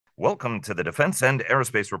Welcome to the Defense and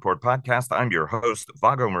Aerospace Report podcast. I'm your host,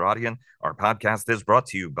 Vago Muradian. Our podcast is brought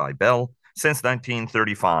to you by Bell. Since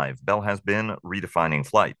 1935, Bell has been redefining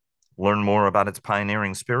flight. Learn more about its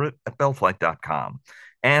pioneering spirit at bellflight.com.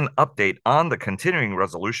 An update on the continuing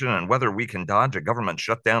resolution and whether we can dodge a government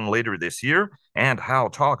shutdown later this year, and how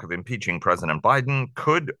talk of impeaching President Biden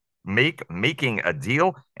could make making a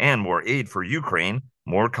deal and more aid for Ukraine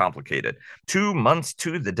more complicated. 2 months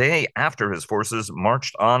to the day after his forces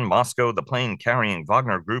marched on Moscow, the plane carrying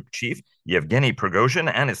Wagner Group chief Yevgeny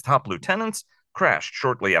Prigozhin and his top lieutenants crashed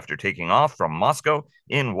shortly after taking off from Moscow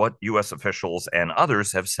in what U.S. officials and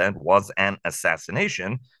others have said was an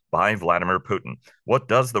assassination by Vladimir Putin. What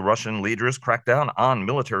does the Russian leader's crackdown on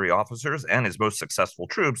military officers and his most successful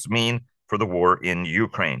troops mean for the war in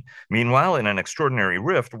Ukraine? Meanwhile, in an extraordinary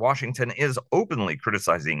rift, Washington is openly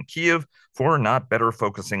criticizing Kyiv for not better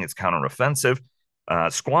focusing its counteroffensive,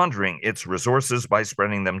 squandering its resources by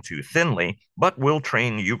spreading them too thinly, but will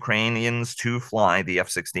train Ukrainians to fly the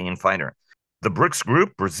F-16 fighter. The BRICS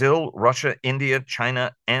group, Brazil, Russia, India,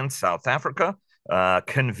 China, and South Africa,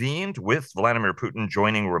 convened with Vladimir Putin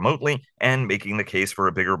joining remotely and making the case for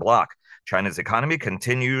a bigger bloc. China's economy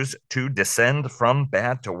continues to descend from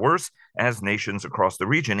bad to worse as nations across the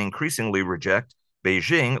region increasingly reject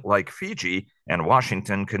Beijing like Fiji, and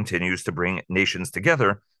Washington continues to bring nations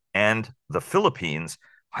together, and the Philippines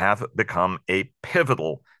have become a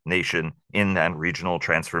pivotal nation in that regional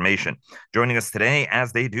transformation. Joining us today,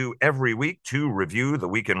 as they do every week, to review the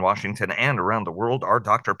week in Washington and around the world are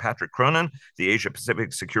Dr. Patrick Cronin, the Asia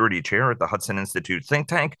Pacific Security Chair at the Hudson Institute think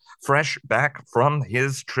tank, fresh back from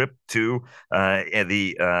his trip to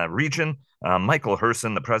the region. Michael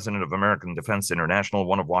Herson, the president of American Defense International,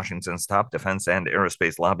 one of Washington's top defense and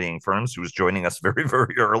aerospace lobbying firms, who's joining us very,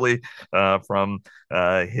 very early from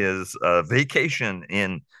his vacation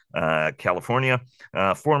in California.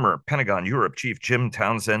 Former Pentagon Europe chief Jim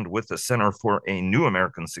Townsend with the Center for a New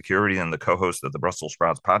American Security and the co-host of the Brussels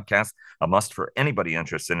Sprouts podcast, a must for anybody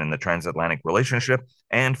interested in the transatlantic relationship,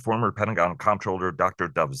 and former Pentagon Comptroller Dr.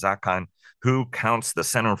 Dov Zakheim, who counts the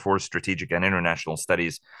Center for Strategic and International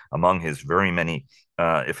Studies among his very many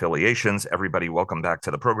affiliations. Everybody, welcome back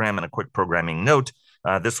to the program. And a quick programming note,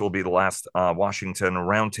 this will be the last Washington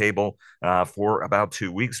Roundtable for about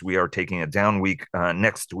 2 weeks. We are taking a down week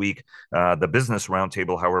next week. The Business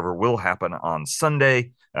Roundtable, however, will happen on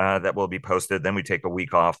Sunday. That will be posted. Then we take a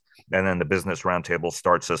week off, and then the Business Roundtable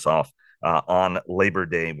starts us off on Labor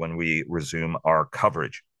Day when we resume our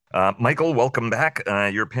coverage. Michael, welcome back.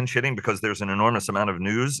 You're pinch hitting because there's an enormous amount of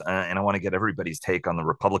news, and I want to get everybody's take on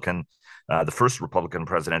the first Republican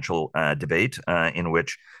presidential debate, in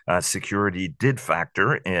which security did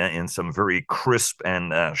factor in some very crisp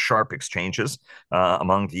and sharp exchanges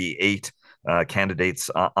among the 8 candidates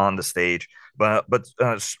on the stage. But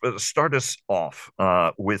start us off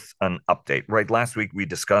with an update. Right, last week we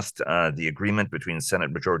discussed the agreement between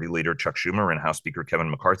Senate Majority Leader Chuck Schumer and House Speaker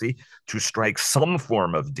Kevin McCarthy to strike some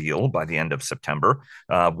form of deal by the end of September.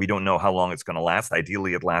 We don't know how long it's going to last.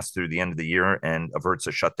 Ideally, it lasts through the end of the year and averts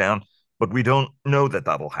a shutdown. But we don't know that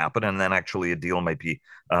that'll happen. And then actually a deal might be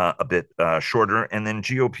a bit shorter. And then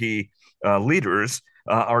GOP leaders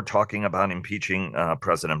are talking about impeaching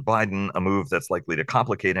President Biden, a move that's likely to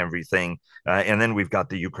complicate everything. And then we've got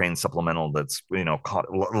the Ukraine supplemental that's,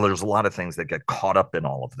 there's a lot of things that get caught up in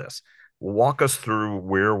all of this. Walk us through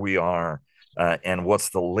where we are and what's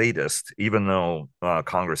the latest, even though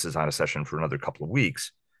Congress is out of session for another couple of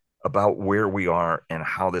weeks, about where we are and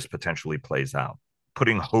how this potentially plays out,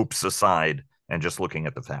 putting hopes aside and just looking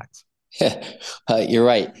at the facts. You're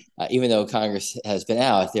right. Even though Congress has been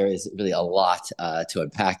out, there is really a lot to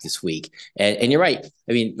unpack this week. And you're right.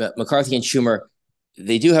 I mean, McCarthy and Schumer,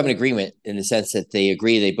 they do have an agreement in the sense that they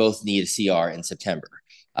agree they both need a CR in September.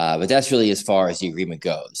 But that's really as far as the agreement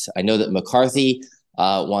goes. I know that McCarthy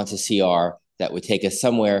wants a CR that would take us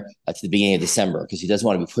somewhere to the beginning of December because he doesn't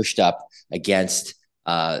want to be pushed up against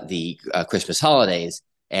the Christmas holidays.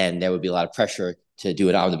 And there would be a lot of pressure to do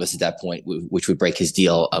an omnibus at that point, which would break his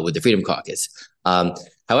deal with the Freedom Caucus.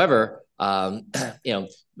 However,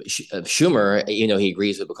 Schumer, he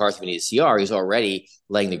agrees with McCarthy we need a CR. He's already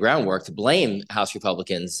laying the groundwork to blame House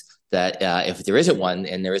Republicans that if there isn't one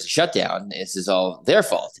and there is a shutdown, this is all their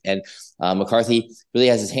fault. And McCarthy really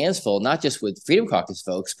has his hands full, not just with Freedom Caucus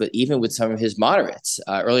folks, but even with some of his moderates.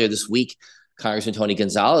 Earlier this week, Congressman Tony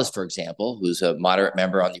Gonzalez, for example, who's a moderate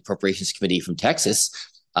member on the Appropriations Committee from Texas,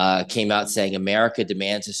 came out saying America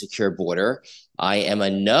demands a secure border. I am a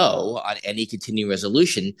no on any continuing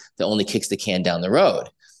resolution that only kicks the can down the road.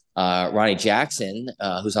 Ronnie Jackson,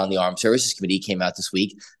 who's on the Armed Services Committee, came out this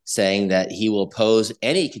week saying that he will oppose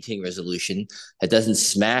any continuing resolution that doesn't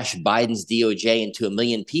smash Biden's DOJ into a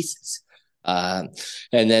million pieces. And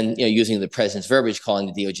then, using the president's verbiage,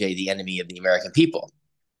 calling the DOJ the enemy of the American people.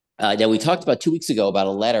 Now, we talked about 2 weeks ago about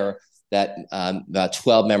a letter that about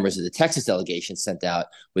 12 members of the Texas delegation sent out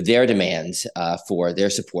with their demands for their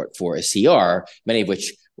support for a CR, many of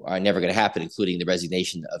which are never going to happen, including the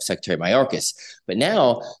resignation of Secretary Mayorkas. But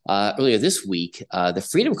now, earlier this week, the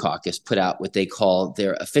Freedom Caucus put out what they call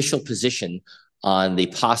their official position on the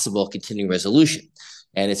possible continuing resolution.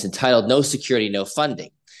 And it's entitled No Security, No Funding.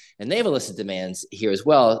 And they have a list of demands here as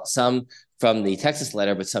well, some from the Texas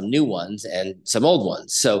letter, but some new ones and some old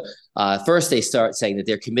ones. So first, they start saying that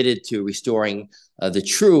they're committed to restoring the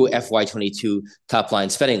true FY22 top line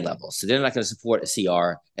spending levels. So they're not going to support a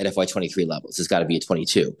CR at FY23 levels. It's got to be a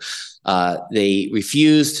 22. They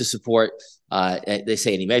refuse to support, they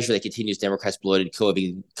say, any measure that continues Democrats' bloated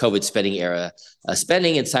COVID spending era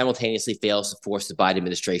spending and simultaneously fails to force the Biden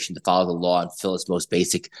administration to follow the law and fulfill its most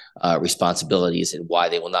basic responsibilities, and why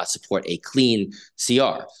they will not support a clean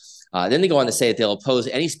CR. Then they go on to say that they'll oppose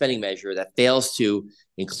any spending measure that fails to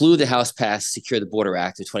include the House-passed Secure the Border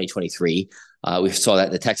Act of 2023. We saw that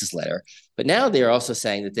in the Texas letter. But now they're also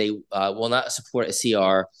saying that they will not support a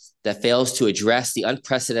CR that fails to address the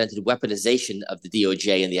unprecedented weaponization of the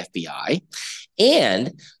DOJ and the FBI.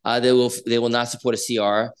 And they will not support a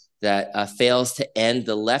CR that fails to end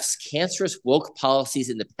the left's cancerous woke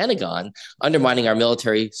policies in the Pentagon, undermining our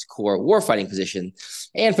military's core warfighting position.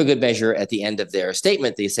 And for good measure, at the end of their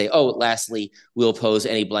statement, they say, lastly, we'll oppose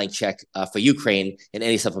any blank check for Ukraine in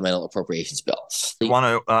any supplemental appropriations bill. They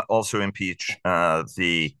want to also impeach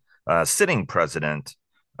the sitting president.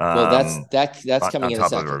 Well, that's coming in a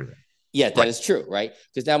second. Yeah, that is true, right?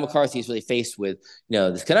 Because now McCarthy is really faced with,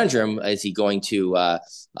 this conundrum. Is he going to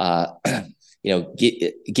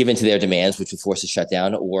give into their demands, which would force a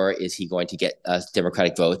shutdown, or is he going to get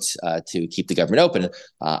Democratic votes to keep the government open?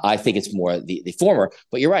 I think it's more the former.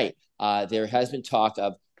 But you're right. There has been talk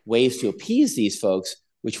of ways to appease these folks,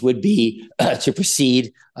 which would be to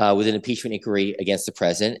proceed with an impeachment inquiry against the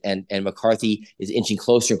president. And McCarthy is inching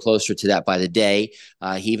closer and closer to that by the day.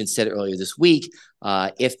 He even said earlier this week,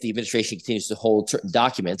 if the administration continues to hold certain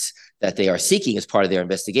documents that they are seeking as part of their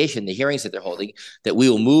investigation, the hearings that they're holding, that we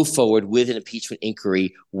will move forward with an impeachment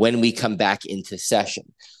inquiry when we come back into session.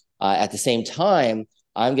 At the same time,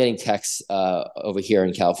 I'm getting texts over here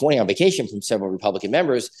in California on vacation from several Republican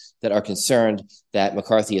members that are concerned that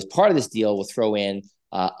McCarthy, as part of this deal, will throw in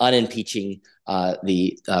unimpeaching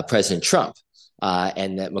the President Trump,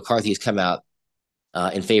 and that McCarthy has come out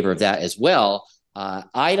in favor of that as well.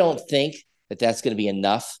 I don't think that that's going to be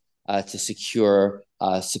enough to secure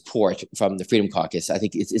support from the Freedom Caucus. I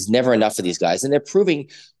think it's never enough for these guys, and they're proving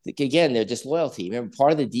again their disloyalty. Remember,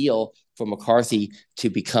 part of the deal for McCarthy to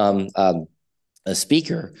become a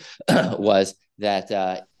speaker was that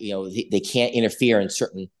they can't interfere in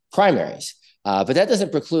certain primaries. But that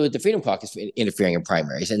doesn't preclude the Freedom Caucus from interfering in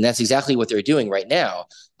primaries. And that's exactly what they're doing right now.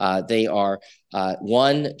 They are,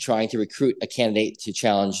 trying to recruit a candidate to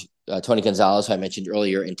challenge Tony Gonzalez, who I mentioned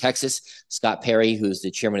earlier in Texas. Scott Perry, who's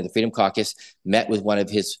the chairman of the Freedom Caucus, met with one of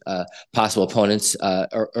his possible opponents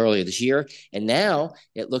earlier this year. And now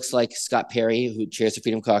it looks like Scott Perry, who chairs the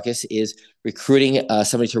Freedom Caucus, is recruiting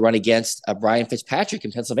somebody to run against Brian Fitzpatrick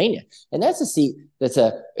in Pennsylvania. And that's a seat that's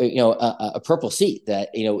a purple seat that,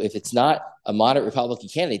 if it's not a moderate Republican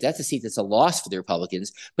candidate, that's a seat that's a loss for the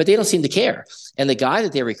Republicans, but they don't seem to care. And the guy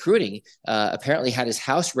that they're recruiting apparently had his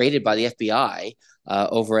house raided by the FBI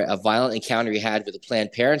over a violent encounter he had with a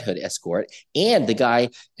Planned Parenthood escort. And the guy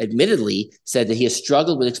admittedly said that he has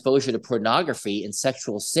struggled with exposure to pornography and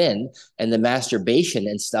sexual sin and the masturbation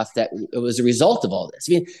and stuff that was a result of all this.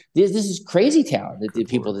 I mean, this is crazy town, the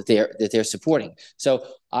people that they're supporting. So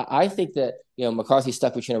I think that, McCarthy's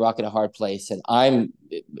stuck between a rock and a hard place. And I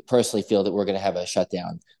personally feel that we're going to have a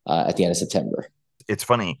shutdown at the end of September. It's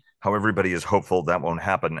funny how everybody is hopeful that won't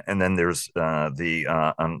happen. And then there's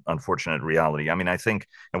the unfortunate reality. I mean, I think,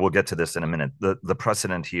 and we'll get to this in a minute, the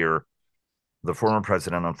precedent here, the former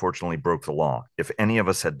president unfortunately broke the law. If any of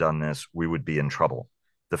us had done this, we would be in trouble.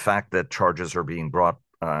 The fact that charges are being brought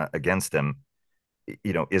against him,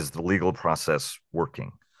 is the legal process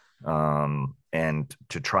working? And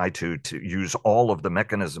to try to use all of the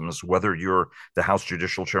mechanisms, whether you're the House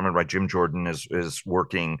Judicial Chairman, right? Jim Jordan is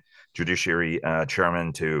working Judiciary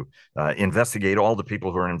Chairman to investigate all the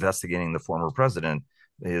people who are investigating the former president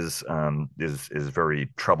is very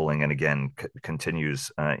troubling, and again continues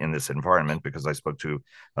in this environment, because I spoke to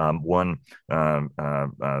one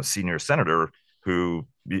senior senator who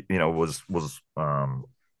was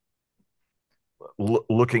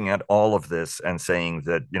looking at all of this and saying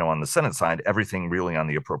that, on the Senate side, everything really on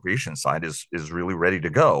the appropriation side is really ready to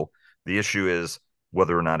go. The issue is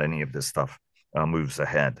whether or not any of this stuff moves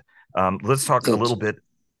ahead. Let's talk a little bit.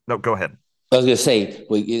 No, go ahead. I was going to say,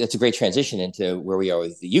 well, that's a great transition into where we are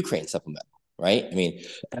with the Ukraine supplemental, right? I mean,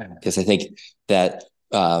 because I think that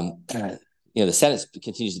the Senate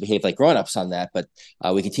continues to behave like grown-ups on that, but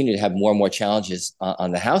we continue to have more and more challenges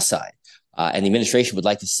on the House side. And the administration would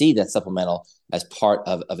like to see that supplemental as part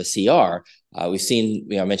of a CR. We've seen,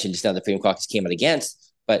 I mentioned just now the Freedom Caucus came out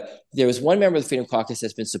against, but there was one member of the Freedom Caucus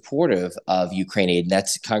that's been supportive of Ukraine aid, and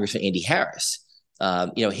that's Congressman Andy Harris.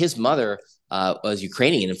 His mother was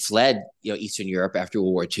Ukrainian and fled, Eastern Europe after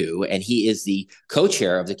World War II, and he is the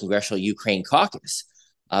co-chair of the Congressional Ukraine Caucus.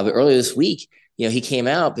 But earlier this week, he came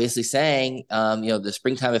out basically saying, the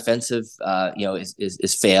springtime offensive,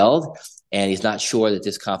 is failed, and he's not sure that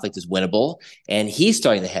this conflict is winnable, and he's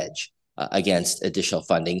starting to hedge against additional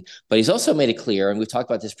funding. But he's also made it clear, and we've talked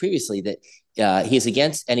about this previously, that he is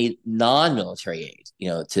against any non-military aid,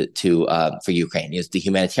 for Ukraine. It's the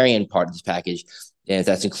humanitarian part of this package, and if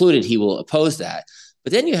that's included, he will oppose that.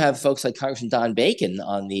 But then you have folks like Congressman Don Bacon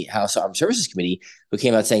on the House Armed Services Committee who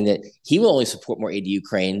came out saying that he will only support more aid to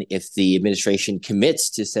Ukraine if the administration commits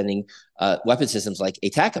to sending weapon systems like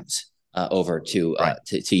ATACMS over to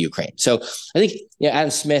Ukraine. So I think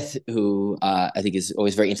Adam Smith, who I think is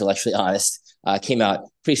always very intellectually honest, came out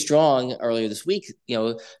pretty strong earlier this week,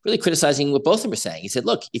 really criticizing what both of them are saying. He said,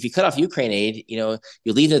 look, if you cut off Ukraine aid, you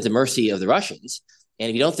leave them at the mercy of the Russians. And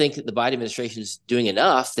if you don't think that the Biden administration is doing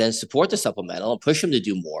enough, then support the supplemental and push them to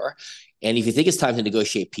do more. And if you think it's time to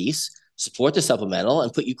negotiate peace, support the supplemental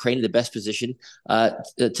and put Ukraine in the best position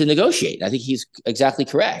to negotiate. I think he's exactly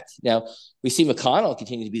correct. Now, we see McConnell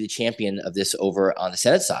continue to be the champion of this over on the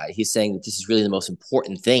Senate side. He's saying that this is really the most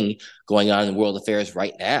important thing going on in world affairs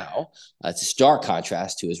right now. It's a stark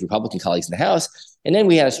contrast to his Republican colleagues in the House. And then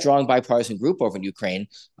we had a strong bipartisan group over in Ukraine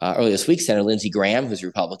earlier this week. Senator Lindsey Graham, who's a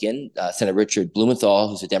Republican, Senator Richard Blumenthal,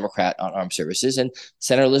 who's a Democrat on armed services, and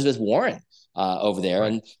Senator Elizabeth Warren over there.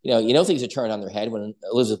 And, things are turned on their head when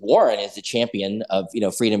Elizabeth Warren is the champion of,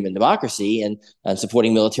 freedom and democracy and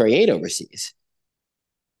supporting military aid overseas.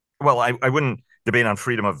 Well, I wouldn't debate on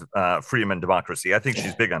freedom and democracy. I think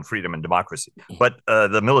she's big on freedom and democracy, but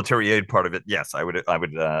the military aid part of it, yes, I would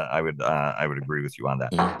agree with you on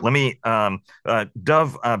that. Mm-hmm. Let me,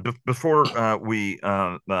 Dov, before we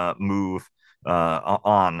move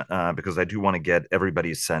on, because I do want to get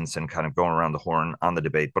everybody's sense and kind of going around the horn on the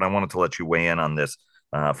debate, but I wanted to let you weigh in on this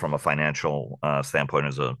from a financial standpoint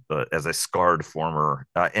as a scarred former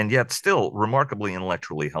and yet still remarkably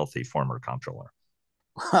intellectually healthy former comptroller.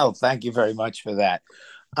 Well, thank you very much for that.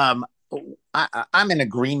 I'm in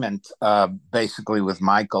agreement basically with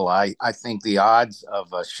Michael. I think the odds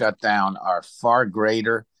of a shutdown are far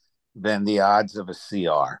greater than the odds of a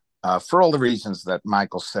CR for all the reasons that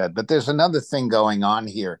Michael said. But there's another thing going on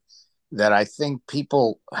here that I think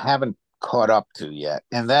people haven't caught up to yet,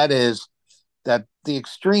 and that is that the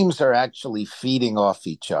extremes are actually feeding off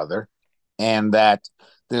each other, and that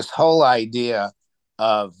this whole idea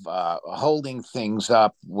of holding things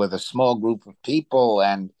up with a small group of people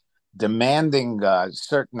and demanding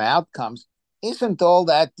certain outcomes isn't all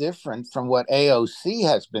that different from what AOC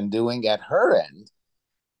has been doing at her end,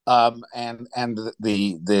 and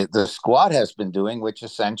the squad has been doing, which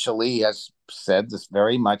essentially has said this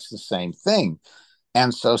very much the same thing.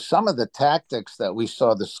 And so some of the tactics that we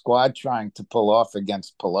saw the squad trying to pull off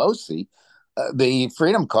against Pelosi, the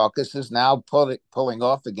Freedom Caucus is now pulling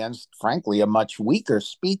off against, frankly, a much weaker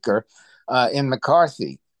speaker in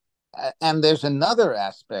McCarthy. And there's another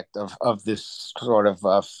aspect of this sort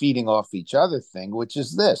of feeding off each other thing, which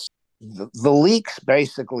is this. The leaks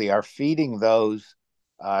basically are feeding those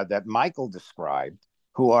that Michael described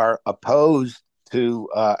who are opposed to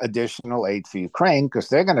additional aid for Ukraine, because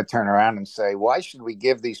they're going to turn around and say, why should we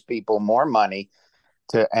give these people more money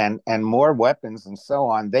and more weapons and so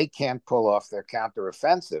on? They can't pull off their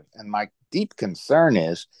counteroffensive. And my deep concern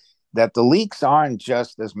is that the leaks aren't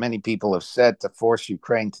just, as many people have said, to force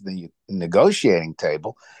Ukraine to the negotiating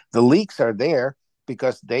table. The leaks are there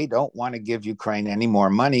because they don't want to give Ukraine any more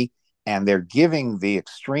money, and they're giving the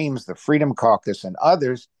extremes, the Freedom Caucus and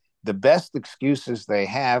others, the best excuses they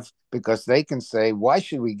have, because they can say, why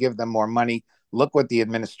should we give them more money? Look what the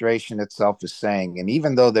administration itself is saying. And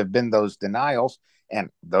even though there have been those denials, and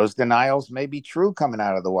those denials may be true coming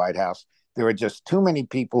out of the White House, there are just too many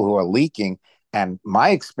people who are leaking. And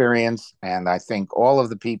my experience, and I think all of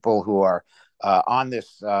the people who are on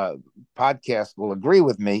this podcast will agree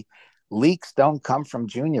with me, leaks don't come from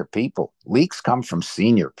junior people. Leaks come from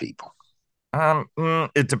senior people.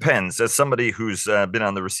 It depends. As somebody who's been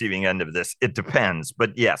on the receiving end of this, it depends.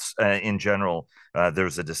 But yes, in general,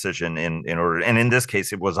 there's a decision in order. And in this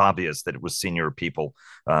case, it was obvious that it was senior people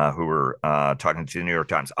who were talking to the New York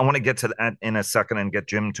Times. I want to get to that in a second and get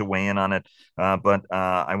Jim to weigh in on it. But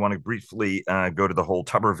I want to briefly go to the whole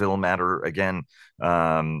Tuberville matter again.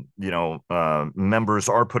 Members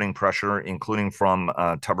are putting pressure, including from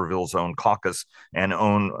Tuberville's own caucus and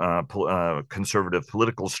own conservative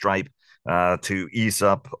political stripe to ease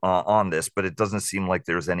up on this, but it doesn't seem like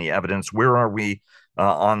there's any evidence. Where are we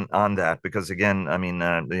on that? Because again, I mean,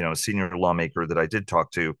 a senior lawmaker that I did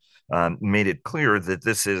talk to made it clear that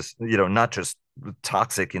this is, not just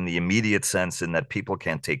toxic in the immediate sense in that people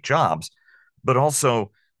can't take jobs, but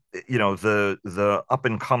also, the up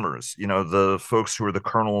and comers, the folks who are the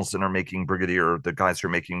colonels and are making brigadier, the guys who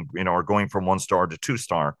are making, are going from 1 star to 2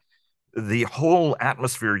 star. The whole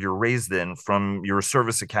atmosphere you're raised in from your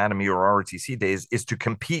service academy or ROTC days is to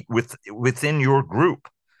compete within your group.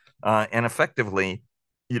 And effectively,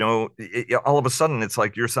 all of a sudden it's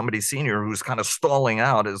like you're somebody senior who's kind of stalling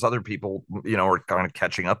out as other people, are kind of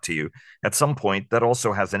catching up to you. At some point, that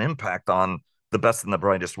also has an impact on the best and the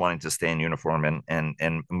brightest wanting to stay in uniform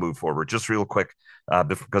and move forward. Just real quick,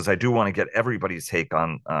 because I do want to get everybody's take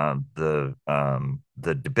on the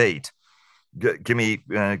debate. Give me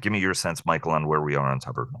your sense, Michael, on where we are on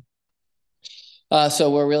Tuberville. So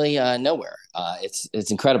we're really nowhere.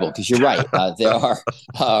 It's incredible because you're right.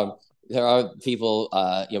 There are people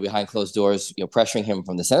behind closed doors pressuring him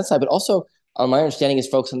from the Senate side, but also my understanding is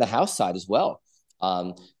folks on the House side as well.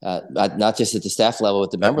 Not just at the staff level,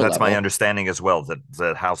 at the member level. That's my understanding as well, that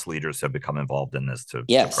the House leaders have become involved in this to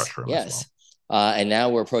pressure him as well. And now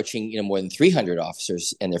we're approaching, more than 300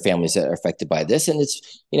 officers and their families that are affected by this, and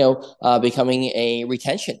it's, becoming a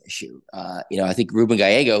retention issue. I think Ruben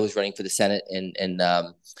Gallego, who's running for the Senate in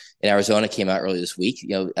Arizona, came out earlier this week,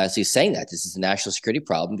 as he's saying that this is a national security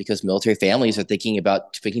problem because military families are thinking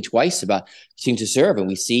twice about continuing to serve, and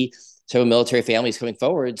we see several military families coming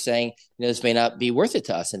forward saying, this may not be worth it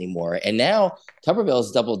to us anymore. And now Tuberville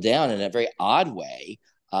has doubled down in a very odd way.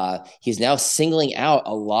 He's now singling out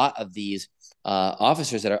a lot of these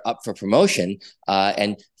officers that are up for promotion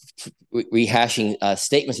and rehashing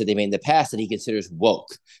statements that they made in the past that he considers woke.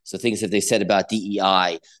 So things that they said about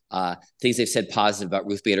DEI, things they've said positive about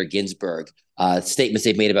Ruth Bader Ginsburg, statements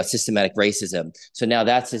they've made about systematic racism. So now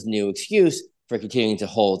that's his new excuse for continuing to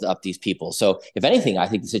hold up these people. So if anything, I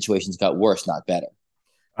think the situation's got worse, not better.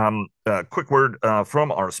 Quick word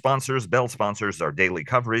from our sponsors. Bell sponsors our daily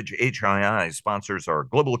coverage. HII sponsors our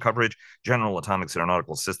global coverage. General Atomics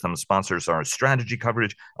Aeronautical Systems sponsors our strategy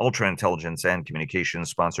coverage. Ultra Intelligence and Communications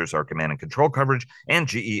sponsors our command and control coverage. And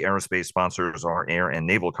GE Aerospace sponsors our air and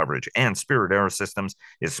naval coverage. And Spirit Aerosystems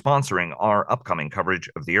is sponsoring our upcoming coverage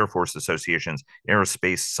of the Air Force Association's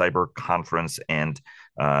Aerospace Cyber Conference and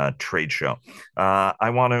trade show. I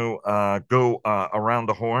want to go around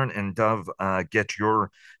the horn and Dov, get your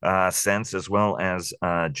sense, as well as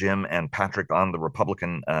Jim and Patrick, on the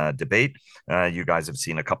Republican debate. You guys have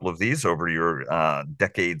seen a couple of these over your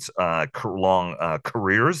decades-long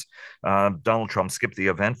careers. Donald Trump skipped the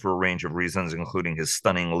event for a range of reasons, including his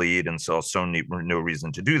stunning lead, and so no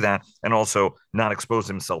reason to do that, and also not expose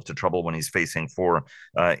himself to trouble when he's facing 4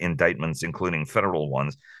 indictments, including federal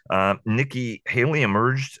ones. Nikki Haley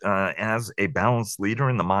emerged as a balanced leader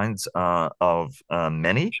in the minds of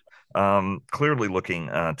many, clearly looking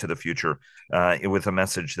to the future with a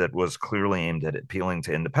message that was clearly aimed at appealing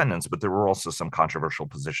to independents, but there were also some controversial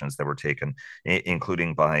positions that were taken,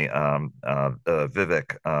 including by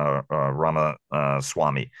Vivek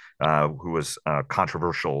Ramaswamy, who was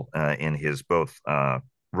controversial in his both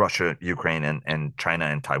Russia, Ukraine, and China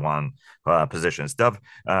and Taiwan positions. Dov,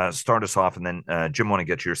 start us off, and then Jim, want to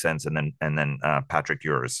get your sense, and then Patrick,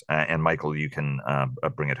 yours, and Michael, you can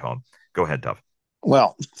bring it home. Go ahead, Dov.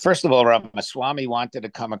 Well, first of all, Ramaswamy wanted to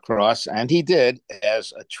come across, and he did,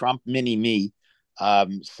 as a Trump mini-me,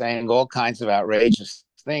 saying all kinds of outrageous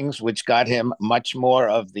things, which got him much more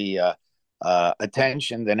of the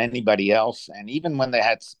attention than anybody else. And even when they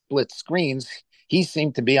had split screens, he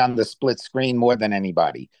seemed to be on the split screen more than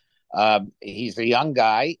anybody. He's a young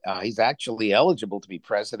guy. He's actually eligible to be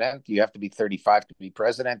president. You have to be 35 to be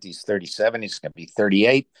president. He's 37. He's going to be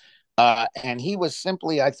 38. And he was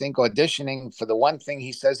simply, I think, auditioning for the one thing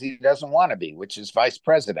he says he doesn't want to be, which is vice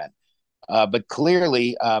president. But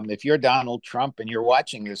clearly, if you're Donald Trump and you're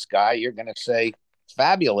watching this guy, you're going to say,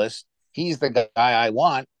 fabulous, he's the guy I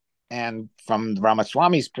want. And from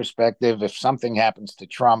Ramaswamy's perspective, if something happens to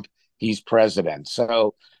Trump, he's president.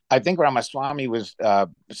 So I think Ramaswamy was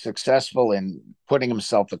successful in putting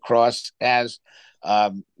himself across as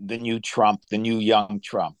the new Trump, the new young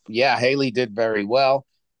Trump. Yeah, Haley did very well.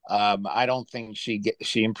 I don't think she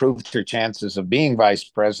improved her chances of being vice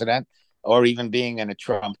president or even being in a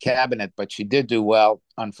Trump cabinet, but she did do well.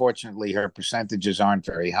 Unfortunately, her percentages aren't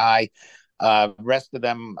very high. Rest of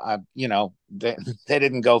them, they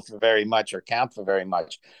didn't go for very much or count for very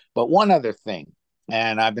much. But one other thing,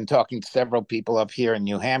 and I've been talking to several people up here in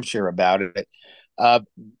New Hampshire about it.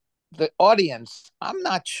 The audience, I'm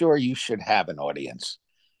not sure you should have an audience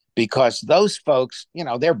because those folks,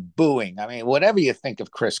 they're booing. I mean, whatever you think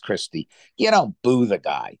of Chris Christie, you don't boo the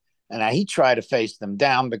guy. And he tried to face them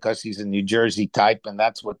down because he's a New Jersey type and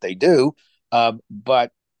that's what they do.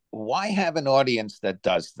 But why have an audience that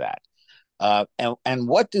does that? And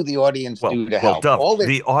what do the audience do to help? Dov,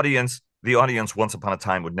 the audience once upon a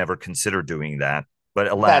time would never consider doing that. But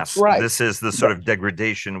alas, right. This is the sort of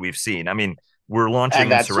degradation we've seen. I mean, we're launching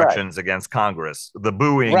insurrections against Congress. The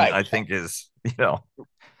booing, I think, is,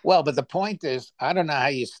 Well, but the point is, I don't know how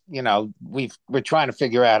we're trying to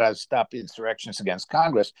figure out how to stop insurrections against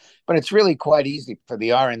Congress, but it's really quite easy for the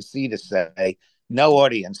RNC to say, no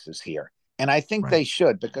audiences here. And I think they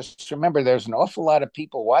should, because remember, there's an awful lot of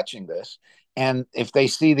people watching this. And if they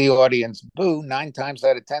see the audience boo, 9 times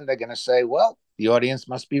out of 10, they're going to say, well, the audience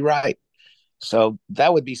must be right. So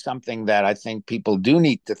that would be something that I think people do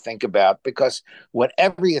need to think about, because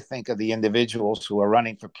whatever you think of the individuals who are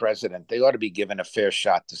running for president, they ought to be given a fair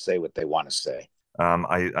shot to say what they want to say.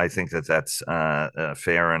 I think that's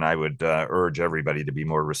fair, and I would urge everybody to be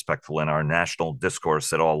more respectful in our national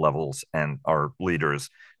discourse at all levels, and our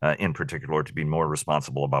leaders in particular to be more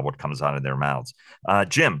responsible about what comes out of their mouths.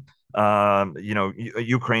 Jim,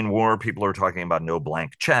 Ukraine war, people are talking about no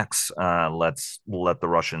blank checks. Let's let the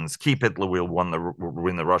Russians keep it. We'll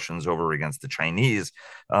win the Russians over against the Chinese.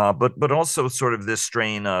 But also sort of this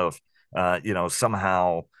strain of,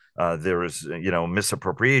 somehow there is,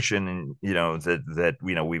 misappropriation, and, that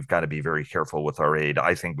we've got to be very careful with our aid.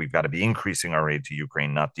 I think we've got to be increasing our aid to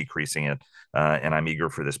Ukraine, not decreasing it. And I'm eager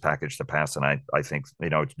for this package to pass. And I think,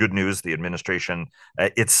 it's good news. The administration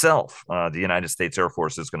itself, the United States Air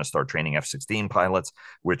Force, is going to start training F-16 pilots,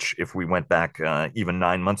 which, if we went back even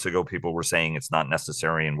 9 months ago, people were saying it's not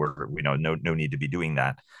necessary, and no need to be doing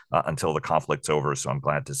that until the conflict's over. So I'm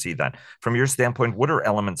glad to see that. From your standpoint, what are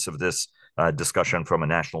elements of this discussion from a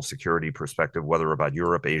national security perspective, whether about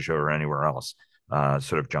Europe, Asia, or anywhere else,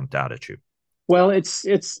 sort of jumped out at you? Well, it's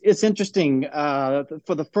interesting.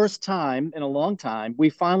 For the first time in a long time, we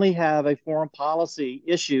finally have a foreign policy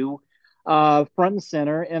issue front and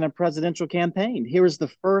center in a presidential campaign. Here is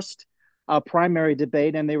the first primary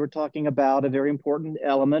debate, and they were talking about a very important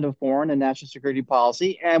element of foreign and national security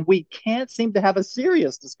policy, and we can't seem to have a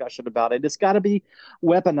serious discussion about it. It's got to be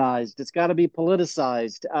weaponized. It's got to be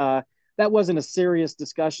politicized. That wasn't a serious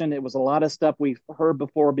discussion. It was a lot of stuff we've heard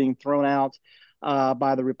before being thrown out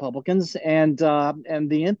by the Republicans, and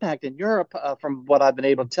the impact in Europe, from what I've been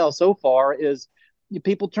able to tell so far, is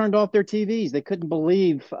people turned off their TVs. They couldn't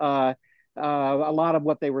believe a lot of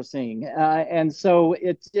what they were seeing, and so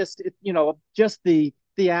it's just the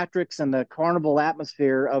theatrics and the carnival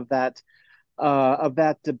atmosphere of that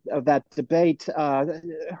debate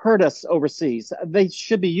hurt us overseas. They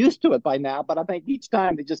should be used to it by now, but I think each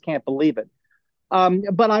time they just can't believe it.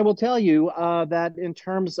 But I will tell you that in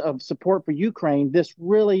terms of support for Ukraine, this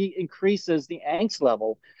really increases the angst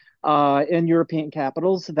level in European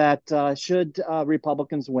capitals, that should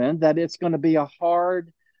Republicans win, that it's going to be a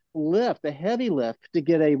hard lift, a heavy lift, to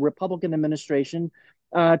get a Republican administration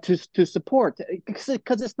to support,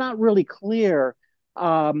 because it's not really clear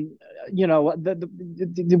what the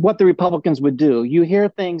Republicans would do. You hear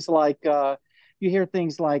things like no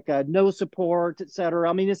support, et cetera.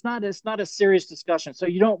 I mean, it's not a serious discussion, so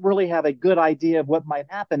you don't really have a good idea of what might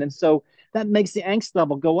happen, and so that makes the angst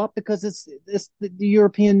level go up, because it's the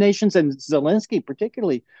European nations, and Zelensky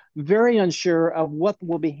particularly, very unsure of what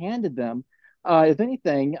will be handed them, if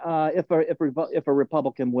anything, if a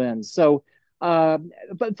Republican wins. So.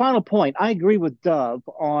 But final point, I agree with Dov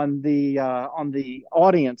on the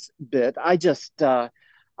audience bit. I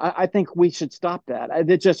think we should stop that.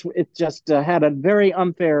 It just had a very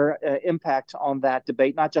unfair impact on that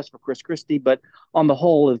debate, not just for Chris Christie, but on the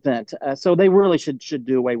whole event. So they really should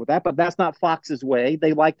do away with that. But that's not Fox's way.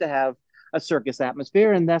 They like to have a circus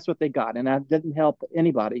atmosphere, and that's what they got, and that didn't help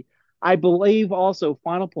anybody. I believe also,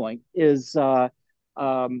 final point is.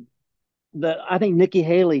 I think Nikki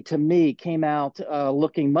Haley, to me, came out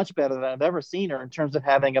looking much better than I've ever seen her, in terms of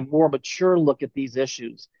having a more mature look at these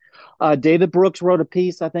issues. David Brooks wrote a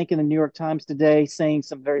piece, I think, in the New York Times today, saying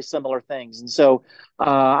some very similar things. And so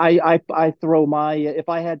I throw my if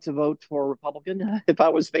I had to vote for a Republican, if I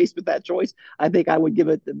was faced with that choice, I think I would give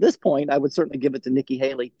it at this point. I would certainly give it to Nikki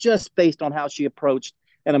Haley, just based on how she approached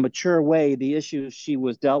in a mature way the issues she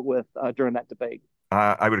was dealt with during that debate.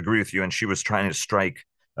 I would agree with you. And she was trying to strike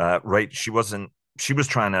right. She wasn't. She was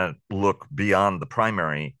trying to look beyond the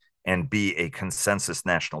primary and be a consensus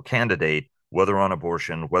national candidate, whether on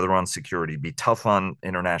abortion, whether on security, be tough on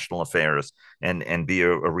international affairs, and be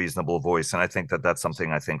a reasonable voice. And I think that that's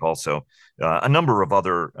something I think also a number of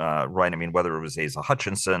other right. I mean, whether it was Asa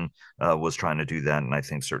Hutchinson was trying to do that, and I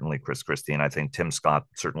think certainly Chris Christie, and I think Tim Scott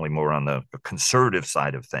certainly more on the conservative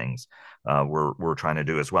side of things. We're trying to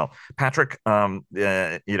do as well, Patrick. You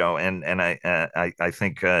know, and I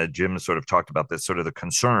think Jim sort of talked about this sort of the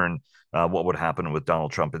concern what would happen with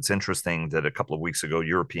Donald Trump. It's interesting that a couple of weeks ago,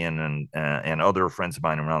 European and other friends of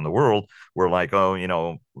mine around the world were like, "Oh,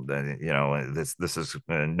 this is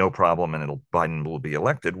no problem, and Biden will be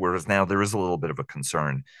elected." Whereas now there is a little bit of a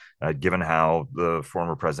concern, given how the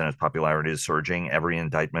former president's popularity is surging. Every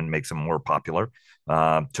indictment makes him more popular,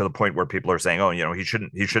 to the point where people are saying, "Oh, he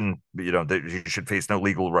shouldn't, he should face no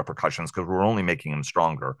legal repercussions because we're only making him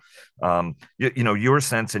stronger." Your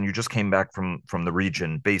sense, and you just came back from the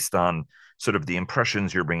region, based on sort of the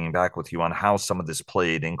impressions you're bringing back with you on how some of this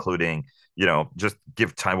played, including, just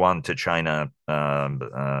give Taiwan to China,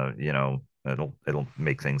 it'll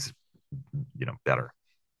make things, better.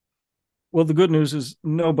 Well, the good news is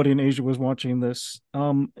nobody in Asia was watching this.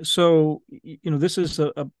 So, this is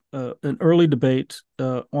an early debate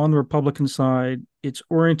on the Republican side. It's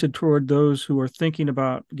oriented toward those who are thinking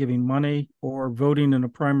about giving money or voting in a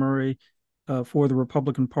primary for the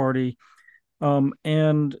Republican Party.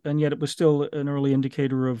 And yet it was still an early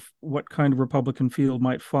indicator of what kind of Republican field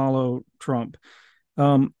might follow Trump.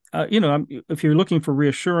 If you're looking for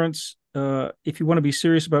reassurance, if you want to be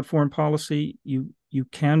serious about foreign policy, you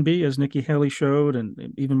can be, as Nikki Haley showed,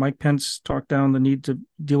 and even Mike Pence talked down the need to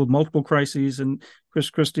deal with multiple crises, and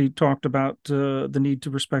Chris Christie talked about the need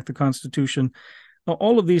to respect the Constitution.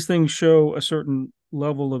 All of these things show a certain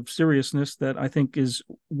level of seriousness that I think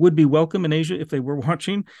would be welcome in Asia if they were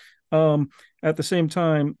watching. At the same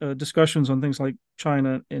time, discussions on things like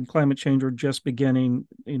China and climate change are just beginning,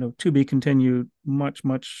 to be continued, much,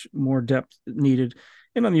 much more depth needed.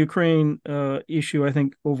 And on the Ukraine issue, I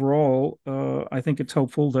think overall, I think it's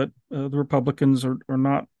helpful that the Republicans are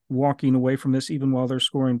not walking away from this, even while they're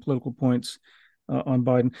scoring political points on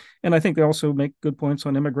Biden. And I think they also make good points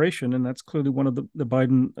on immigration, and that's clearly one of the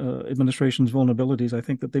Biden administration's vulnerabilities. I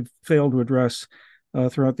think that they've failed to address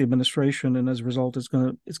throughout the administration, and as a result, it's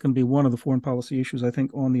going to be one of the foreign policy issues, I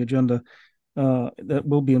think, on the agenda that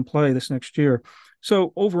will be in play this next year.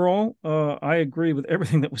 So overall, I agree with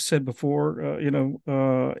everything that was said before,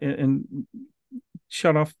 and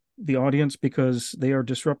shut off the audience because they are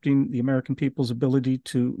disrupting the American people's ability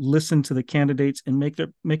to listen to the candidates and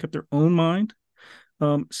make up their own mind.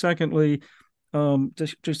 Secondly,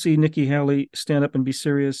 to see Nikki Haley stand up and be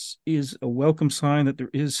serious is a welcome sign that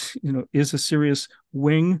there is a serious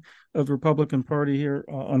wing of the Republican Party here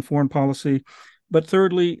on foreign policy. But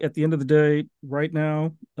thirdly, at the end of the day, right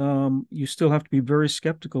now, you still have to be very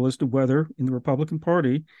skeptical as to whether in the Republican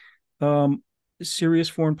Party, serious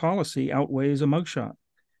foreign policy outweighs a mugshot.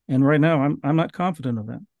 And right now, I'm not confident of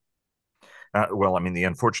that. Well, I mean, the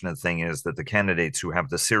unfortunate thing is that the candidates who have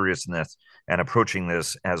the seriousness and approaching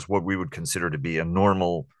this as what we would consider to be a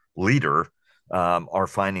normal leader are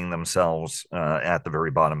finding themselves at the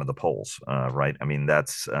very bottom of the polls, right? I mean,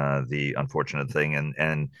 that's the unfortunate thing.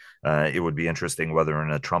 And it would be interesting whether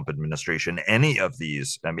in a Trump administration, any of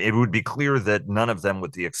these, I mean, it would be clear that none of them,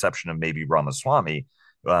 with the exception of maybe Ramaswamy,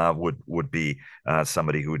 would be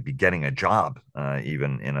somebody who would be getting a job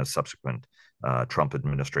even in a subsequent Trump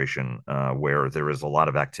administration, where there is a lot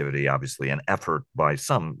of activity, obviously, and effort by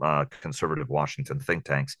some conservative Washington think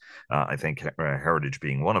tanks, I think Heritage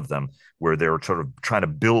being one of them, where they're sort of trying to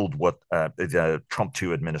build what the Trump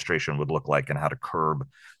 2 administration would look like and how to curb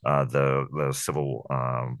the civil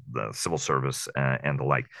service and the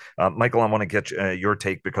like. Michael, I want to get your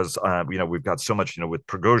take because we've got so much with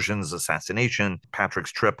Prigozhin's assassination,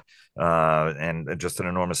 Patrick's trip, and just an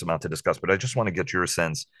enormous amount to discuss. But I just want to get your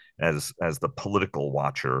sense as the political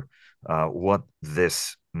watcher, what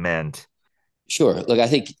this meant. Sure. Look, I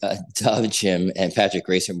think Dov, Jim, and Patrick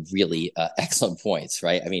raised some really excellent points,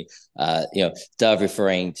 right? I mean, Dov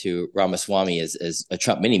referring to Ramaswamy as a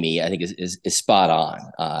Trump mini-me, I think is spot on.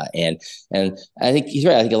 And I think he's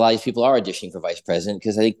right. I think a lot of these people are auditioning for vice president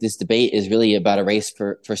because I think this debate is really about a race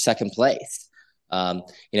for second place.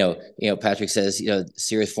 Patrick says,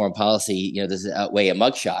 serious foreign policy, does it outweigh a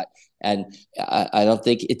mugshot? And I don't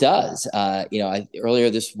think it does. Earlier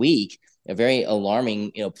this week, a very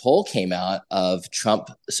alarming, poll came out of Trump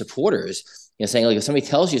supporters, saying, like, if somebody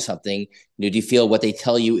tells you something, do you feel what they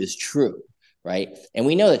tell you is true? Right. And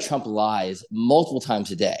we know that Trump lies multiple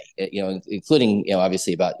times a day, including,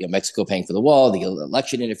 obviously about Mexico paying for the wall, the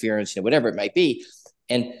election interference, whatever it might be.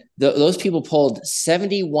 And those people polled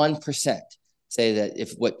 71% say that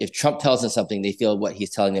if Trump tells them something, they feel what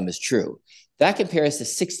he's telling them is true. That compares to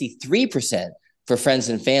 63% for friends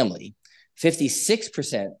and family,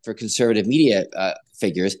 56% for conservative media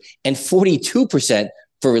figures, and 42%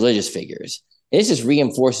 for religious figures. And this just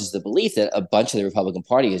reinforces the belief that a bunch of the Republican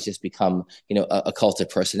Party has just become, a cult of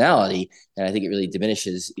personality, and I think it really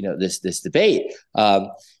diminishes, this debate. And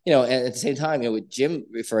at the same time, with Jim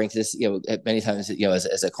referring to this, many times,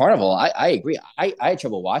 as a carnival, I agree. I had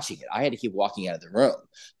trouble watching it. I had to keep walking out of the room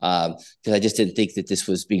because I just didn't think that this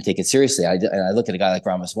was being taken seriously. And I look at a guy like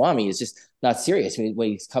Ramaswamy, it's just not serious. I mean,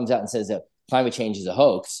 when he comes out and says that climate change is a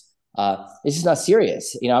hoax, it's just not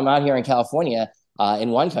serious. I'm out here in California.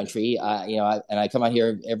 In one country, and I come out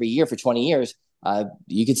here every year for 20 years,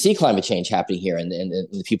 you can see climate change happening here, and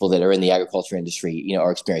the people that are in the agriculture industry,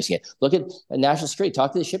 are experiencing it. Look at national security.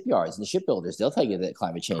 Talk to the shipyards and the shipbuilders; they'll tell you that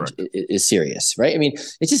climate change is serious, right? I mean,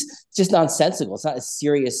 it's just nonsensical. It's not a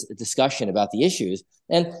serious discussion about the issues.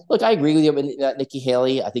 And look, I agree with you about Nikki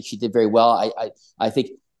Haley. I think she did very well. I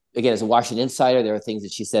think. Again, as a Washington insider, there are things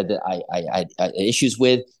that she said that I had issues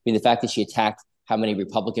with. I mean, the fact that she attacked how many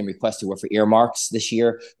Republican requests there were for earmarks this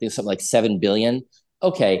year. I think something like $7 billion.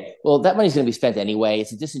 Okay, well, that money's going to be spent anyway.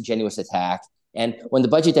 It's a disingenuous attack. And when the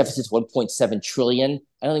budget deficit is $1.7 trillion,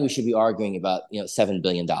 I don't think we should be arguing about $7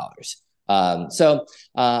 billion.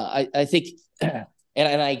 I think,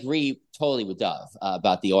 and I agree totally with Dov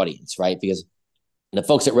about the audience, right? Because the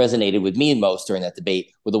folks that resonated with me most during that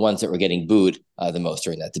debate were the ones that were getting booed the most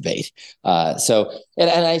during that debate. And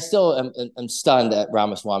I still am stunned at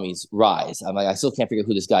Ramaswamy's rise. I still can't figure out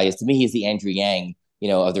who this guy is. To me, he's the Andrew Yang,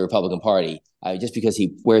 of the Republican Party. Just because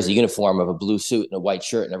he wears a uniform of a blue suit and a white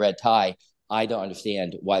shirt and a red tie, I don't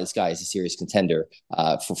understand why this guy is a serious contender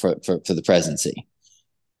for the presidency.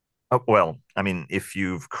 Well, I mean, if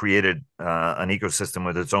you've created an ecosystem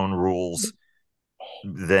with its own rules,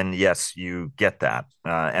 then yes, you get that.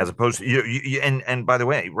 As opposed to you and by the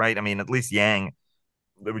way, right? I mean, at least Yang,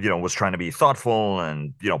 was trying to be thoughtful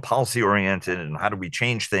and policy oriented, and how do we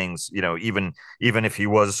change things? Even if he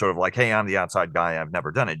was sort of like, hey, I'm the outside guy, I've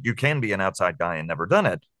never done it. You can be an outside guy and never done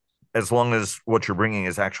it, as long as what you're bringing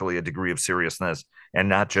is actually a degree of seriousness and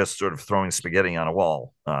not just sort of throwing spaghetti on a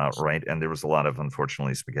wall, right? And there was a lot of,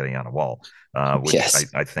 unfortunately, spaghetti on a wall, which yes.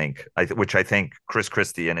 I think Chris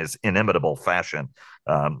Christie, in his inimitable fashion,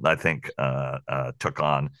 took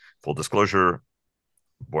on. Full disclosure,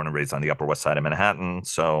 born and raised on the Upper West Side of Manhattan.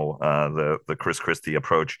 So the Chris Christie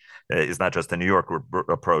approach is not just a New York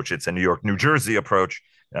approach, it's a New York, New Jersey approach,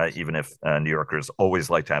 even if New Yorkers always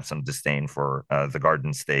like to have some disdain for the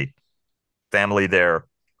Garden State. Family there,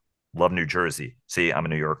 love New Jersey. See, I'm a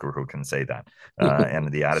New Yorker who can say that.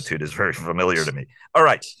 And the attitude is very familiar to me. All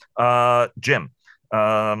right, Jim,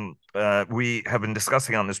 we have been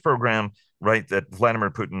discussing on this program, right, that Vladimir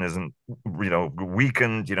Putin isn't,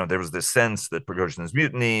 weakened. There was this sense that Prigozhin is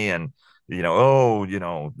mutiny, and,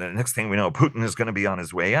 the next thing we know, Putin is going to be on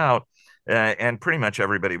his way out. And pretty much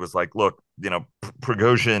everybody was like, look,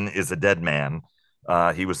 Prigozhin is a dead man.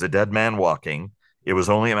 He was a dead man walking. It was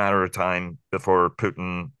only a matter of time before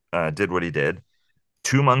Putin did what he did.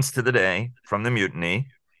 2 months to the day from the mutiny,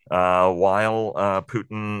 while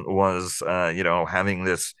Putin was, having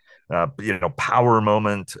this, power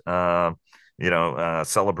moment,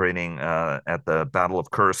 celebrating at the Battle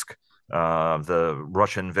of Kursk, the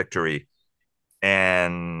Russian victory,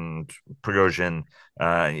 and Prigozhin,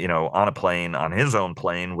 on a plane, on his own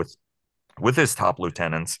plane with his top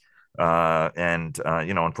lieutenants, and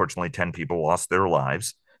unfortunately, 10 people lost their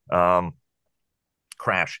lives.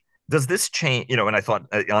 Crash. Does this change? And I thought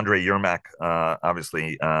Andrei Yermak,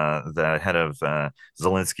 obviously the head of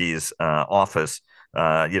Zelensky's office,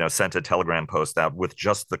 sent a telegram post out with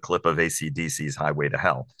just the clip of AC/DC's Highway to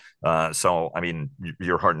Hell. So, I mean,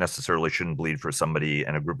 your heart necessarily shouldn't bleed for somebody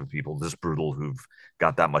and a group of people this brutal who've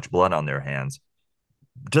got that much blood on their hands.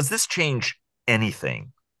 Does this change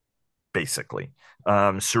anything, basically?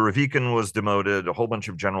 Surovikin was demoted. A whole bunch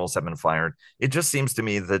of generals have been fired. It just seems to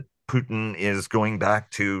me that Putin is going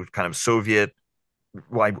back to kind of Soviet,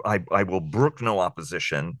 I will brook no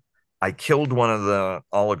opposition. I killed one of the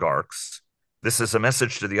oligarchs. this is a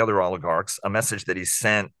message to the other oligarchs, a message that he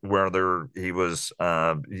sent, whether he was,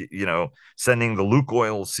 sending the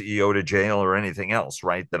Lukoil CEO to jail or anything else,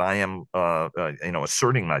 right? That I am,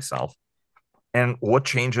 asserting myself. And what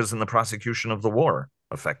changes in the prosecution of the war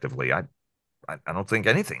effectively? I don't think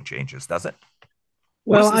anything changes, does it?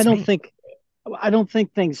 Well, I don't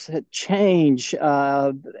think things change in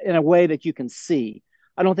a way that you can see.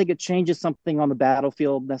 I don't think it changes something on the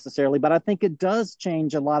battlefield necessarily, but I think it does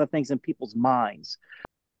change a lot of things in people's minds.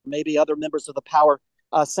 Maybe other members of the power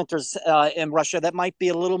centers in Russia that might be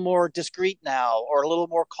a little more discreet now or a little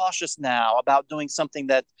more cautious now about doing something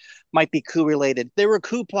that might be coup related. There were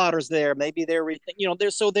coup plotters there. Maybe there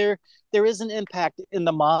is an impact in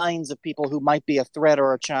the minds of people who might be a threat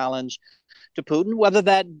or a challenge to Putin. Whether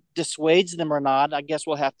that dissuades them or not, I guess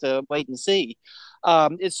we'll have to wait and see.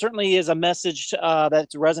 It certainly is a message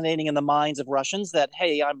that's resonating in the minds of Russians that,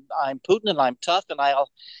 hey, I'm Putin and I'm tough and I'll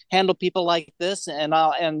handle people like this and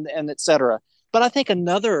et cetera. But I think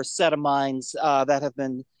another set of minds that have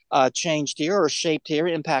been changed here or shaped here,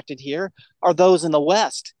 impacted here, are those in the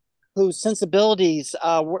West whose sensibilities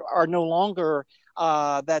are no longer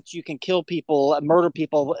that you can kill people, murder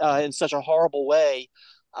people in such a horrible way.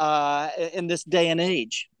 In this day and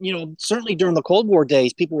age, certainly during the Cold War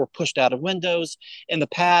days, people were pushed out of windows. In the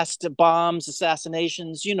past, bombs,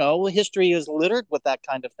 assassinations, history is littered with that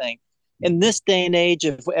kind of thing. In this day and age,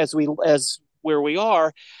 as where we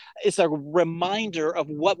are, it's a reminder of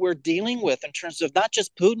what we're dealing with in terms of not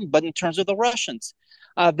just Putin, but in terms of the Russians.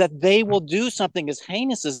 That they will do something as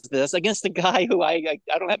heinous as this against a guy who I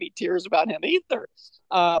don't have any tears about him either.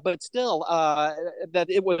 But still, that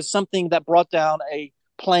it was something that brought down a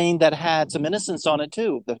plane that had some innocence on it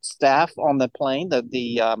too. The staff on the plane,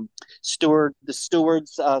 the stewards,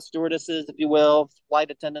 stewardesses, if you will,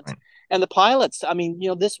 flight attendants, and the pilots. I mean,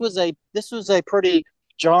 this was a pretty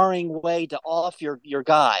jarring way to off your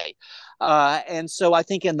guy, and so I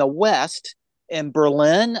think in the West, in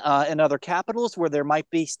Berlin, and other capitals where there might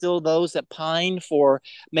be still those that pine for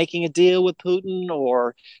making a deal with Putin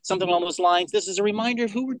or something along those lines, this is a reminder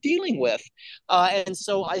of who we're dealing with. And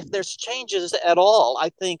so if there's changes at all,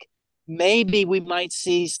 I think maybe we might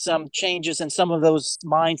see some changes in some of those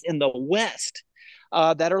minds in the West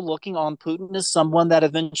that are looking on Putin as someone that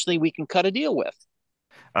eventually we can cut a deal with.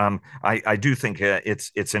 I do think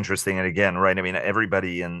it's interesting, and again, right? I mean,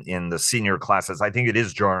 everybody in the senior classes. I think it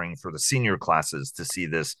is jarring for the senior classes to see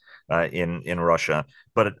this in Russia.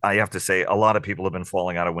 But I have to say, a lot of people have been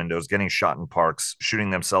falling out of windows, getting shot in parks, shooting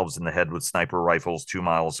themselves in the head with sniper rifles 2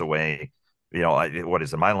 miles away. What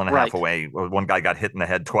is it, a mile and a half away? One guy got hit in the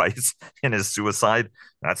head twice in his suicide.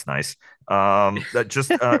 That's nice.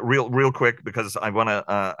 Just real quick, because I want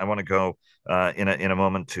to go in a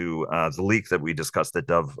moment to the leak that we discussed that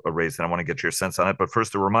Dov raised, and I want to get your sense on it. But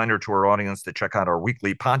first, a reminder to our audience to check out our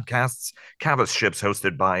weekly podcasts, Cavas Ships,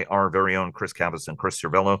 hosted by our very own Chris Cavas and Chris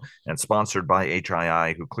Cervello, and sponsored by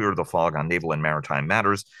HII, who clear the fog on naval and maritime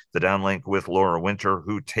matters. The Downlink with Laura Winter,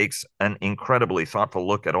 who takes an incredibly thoughtful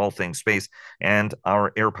look at all things space, and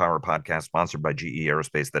our Air Power podcast, sponsored by GE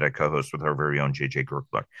Aerospace, that I co-host with our very own JJ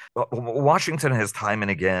Gerkler. Washington has time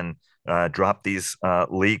and again dropped these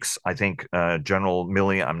leaks. I think General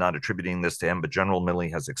Milley, I'm not attributing this to him, but General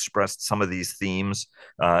Milley has expressed some of these themes,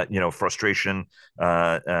 frustration.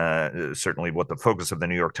 Certainly what the focus of the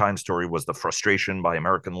New York Times story was, the frustration by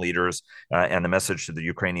American leaders and the message to the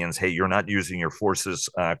Ukrainians, hey, you're not using your forces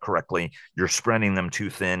correctly. You're spreading them too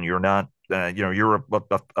thin. You're not your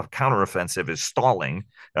counteroffensive is stalling,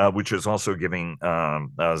 which is also giving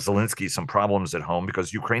Zelensky some problems at home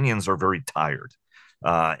because Ukrainians are very tired.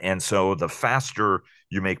 And so the faster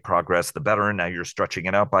you make progress, the better. Now you're stretching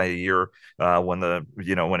it out by a year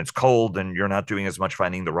when it's cold and you're not doing as much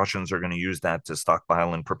fighting. The Russians are going to use that to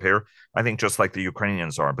stockpile and prepare, I think, just like the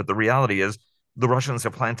Ukrainians are. But the reality is the Russians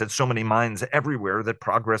have planted so many mines everywhere that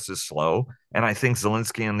progress is slow. And I think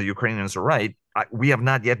Zelensky and the Ukrainians are right. We have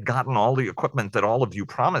not yet gotten all the equipment that all of you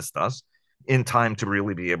promised us in time to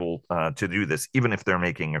really be able to do this, even if they're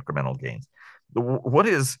making incremental gains. What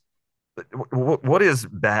is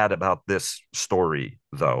bad about this story,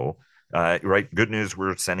 though? Right? Good news,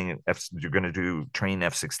 we're you're going to train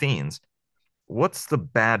F-16s. What's the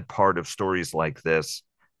bad part of stories like this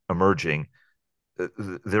emerging?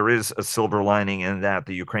 There is a silver lining in that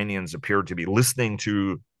the Ukrainians appear to be listening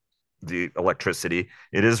to the electricity.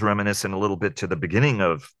 It is reminiscent a little bit to the beginning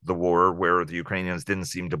of the war, where the Ukrainians didn't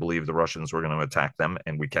seem to believe the Russians were going to attack them,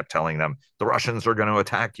 and we kept telling them the Russians are going to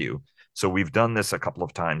attack you. So we've done this a couple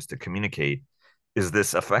of times to communicate. Is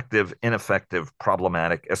this effective, ineffective,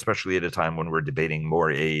 problematic, especially at a time when we're debating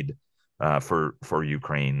more aid for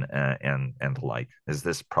Ukraine and the like? Is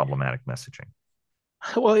this problematic messaging?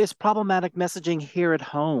 Well, it's problematic messaging here at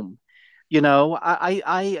home. You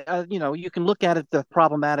can look at it, the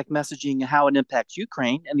problematic messaging, how it impacts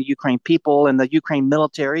Ukraine and the Ukraine people and the Ukraine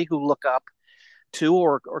military who look up to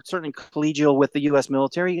or certainly collegial with the U.S.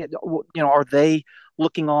 military. Are they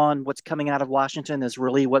looking on what's coming out of Washington as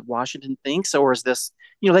really what Washington thinks, or is this,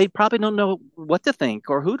 they probably don't know what to think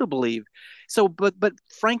or who to believe. So, but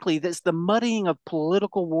frankly, there's the muddying of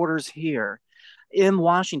political waters here in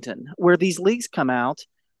Washington, where these leaks come out,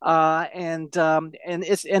 and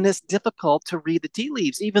it's difficult to read the tea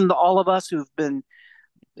leaves. Even all of us who've been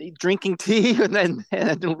drinking tea and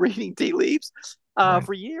reading tea leaves Right.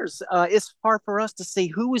 for years, it's hard for us to see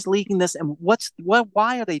who is leaking this and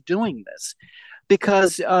why are they doing this?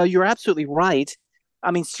 Because you're absolutely right.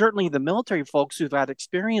 I mean, certainly the military folks who've had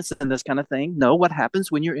experience in this kind of thing know what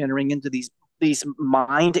happens when you're entering into these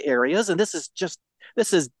mined areas, and this is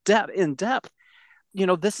depth in depth.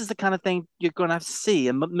 This is the kind of thing you're going to have to see.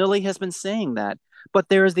 And Milley has been saying that. But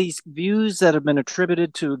there's these views that have been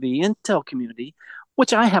attributed to the intel community,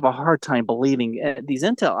 which I have a hard time believing. These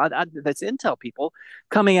that's intel people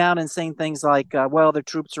coming out and saying things like, well, the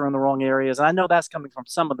troops are in the wrong areas. And I know that's coming from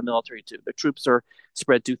some of the military, too. The troops are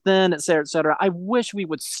spread too thin, et cetera, et cetera. I wish we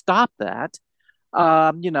would stop that.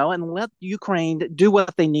 And let Ukraine do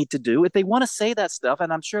what they need to do. If they want to say that stuff,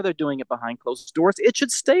 and I'm sure they're doing it behind closed doors, it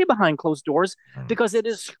should stay behind closed doors because it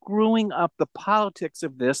is screwing up the politics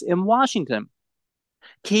of this in Washington.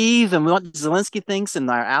 Kyiv and what Zelensky thinks and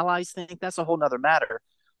our allies think, that's a whole nother matter.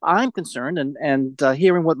 I'm concerned, and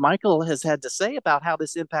hearing what Michael has had to say about how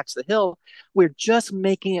this impacts the Hill, we're just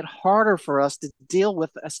making it harder for us to deal with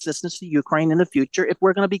assistance to Ukraine in the future if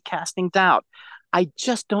we're going to be casting doubt. I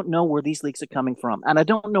just don't know where these leaks are coming from, and I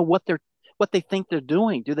don't know what they think they're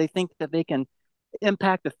doing. Do they think that they can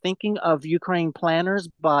impact the thinking of Ukraine planners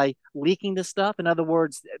by leaking this stuff? In other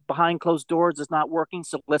words, behind closed doors is not working,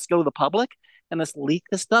 so let's go to the public and let's leak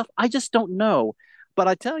this stuff. I just don't know. But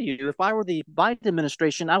I tell you, if I were the Biden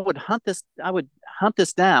administration, I would hunt this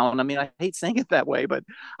down. I mean, I hate saying it that way, but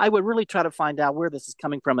I would really try to find out where this is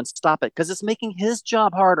coming from and stop it because it's making his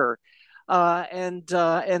job harder. And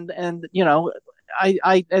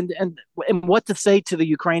what to say to the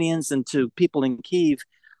Ukrainians and to people in Kyiv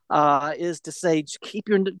is to say keep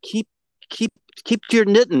your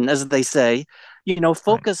knitting, as they say.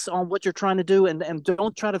 Focus on what you're trying to do and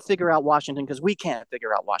don't try to figure out Washington because we can't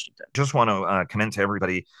figure out Washington. Just want to commend to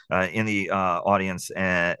everybody in the audience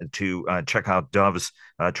to check out Dov's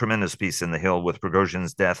tremendous piece in The Hill with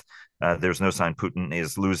Prigozhin's death. There's no sign Putin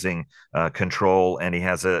is losing control, and he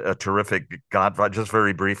has a terrific Godfather, just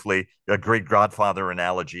very briefly, a great Godfather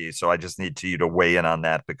analogy. So I just need you to weigh in on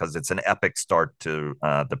that because it's an epic start to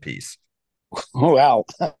the piece. Well,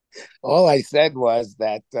 all I said was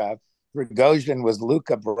that Prigozhin was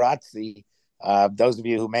Luca Brasi. Those of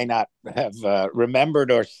you who may not have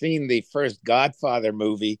remembered or seen the first Godfather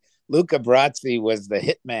movie, Luca Brasi was the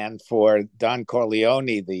hitman for Don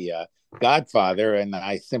Corleone, the Godfather, and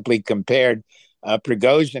I simply compared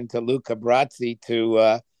Prigozhin to Luca Brasi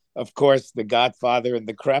to, of course, the Godfather in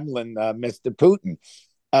the Kremlin, Mr. Putin.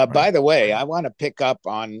 By the way, I want to pick up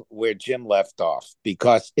on where Jim left off,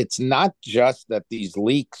 because it's not just that these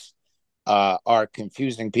leaks are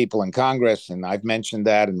confusing people in Congress, and I've mentioned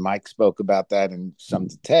that, and Mike spoke about that in some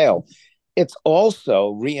detail. It's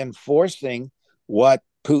also reinforcing what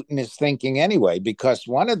Putin is thinking anyway, because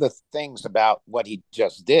one of the things about what he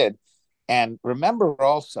just did, and remember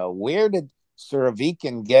also, where did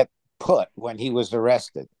Surovikin get put when he was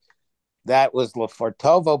arrested? That was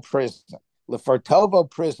Lefortovo prison. Lefortovo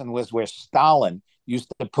prison was where Stalin used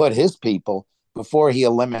to put his people before he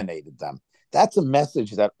eliminated them. That's a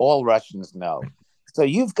message that all Russians know. So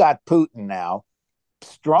you've got Putin now,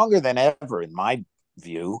 stronger than ever, in my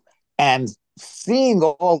view, and seeing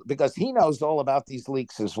all, because he knows all about these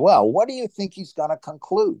leaks as well. What do you think he's going to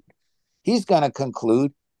conclude? He's going to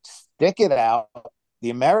conclude, stick it out. The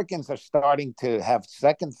Americans are starting to have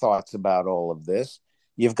second thoughts about all of this.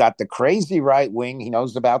 You've got the crazy right wing, he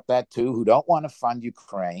knows about that too, who don't want to fund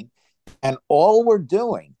Ukraine. And all we're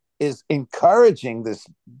doing is encouraging this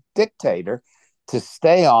dictator to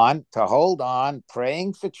stay on, to hold on,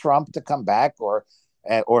 praying for Trump to come back, or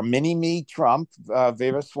mini-me Trump,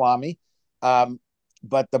 Viraswamy.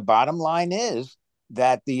 But the bottom line is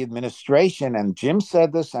that the administration, and Jim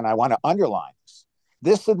said this, and I want to underline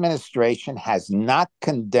this administration has not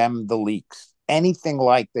condemned the leaks, anything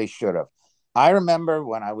like they should have. I remember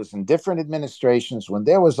when I was in different administrations, when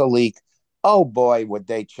there was a leak, oh boy, would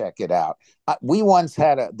they check it out.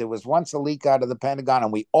 There was once a leak out of the Pentagon,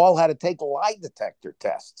 and we all had to take lie detector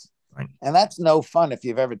tests. Right. And that's no fun if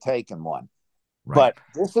you've ever taken one. Right. But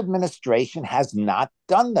this administration has not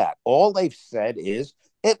done that. All they've said is,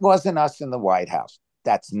 it wasn't us in the White House.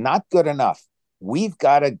 That's not good enough. We've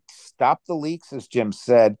got to stop the leaks, as Jim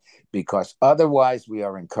said, because otherwise we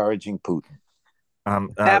are encouraging Putin.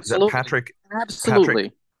 Absolutely. Patrick,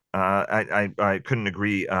 Absolutely. I couldn't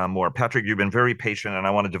agree more. Patrick, you've been very patient, and I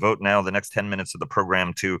want to devote now the next 10 minutes of the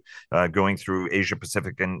program to going through Asia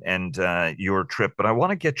Pacific and your trip. But I want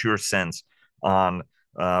to get your sense on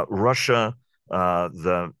Russia,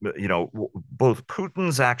 both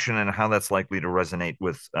Putin's action and how that's likely to resonate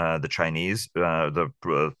with the Chinese, the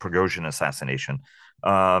Prigozhin assassination,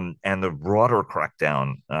 and the broader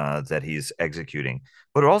crackdown that he's executing,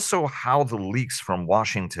 but also how the leaks from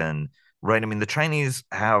Washington. Right. I mean, the Chinese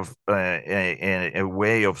have a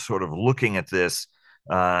way of sort of looking at this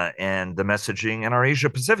and the messaging, and our Asia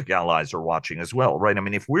Pacific allies are watching as well. Right. I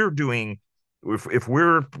mean, if we're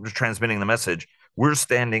transmitting the message, we're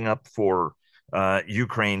standing up for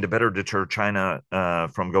Ukraine to better deter China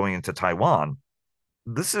from going into Taiwan.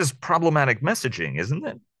 This is problematic messaging, isn't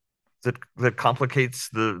it? That complicates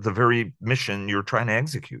the very mission you're trying to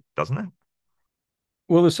execute, doesn't it?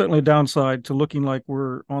 Well, there's certainly a downside to looking like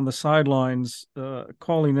we're on the sidelines,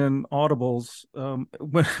 calling in audibles.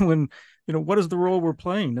 When what is the role we're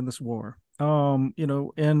playing in this war?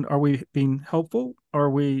 And are we being helpful? Are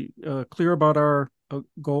we clear about our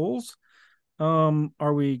goals?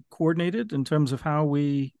 Are we coordinated in terms of how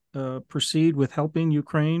we proceed with helping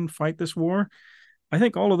Ukraine fight this war? I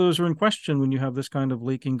think all of those are in question when you have this kind of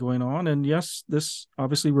leaking going on. And yes, this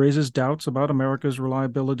obviously raises doubts about America's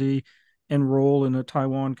reliability and role in a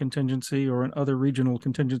Taiwan contingency or in other regional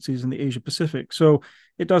contingencies in the Asia Pacific. So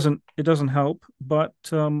it doesn't help. But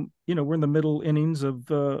we're in the middle innings of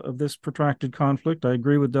this protracted conflict. I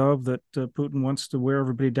agree with Dov that Putin wants to wear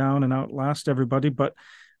everybody down and outlast everybody, but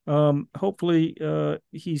hopefully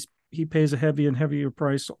he pays a heavy and heavier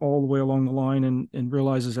price all the way along the line and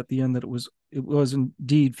realizes at the end that it was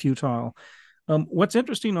indeed futile. What's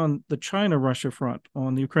interesting on the China-Russia front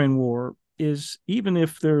on the Ukraine war is, even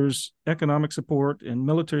if there's economic support and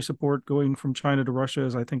military support going from China to Russia,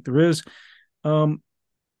 as I think there is,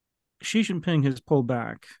 Xi Jinping has pulled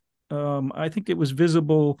back. I think it was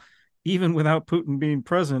visible even without Putin being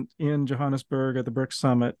present in Johannesburg at the BRICS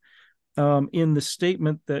summit, in the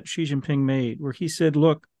statement that Xi Jinping made, where he said,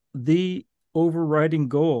 look, the overriding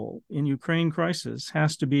goal in Ukraine crisis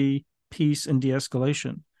has to be peace and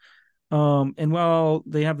de-escalation. And while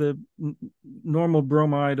they have the normal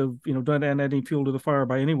bromide of, don't add any fuel to the fire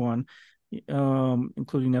by anyone,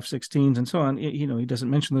 including F-16s and so on, he doesn't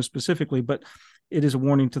mention those specifically, but it is a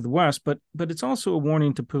warning to the West, but it's also a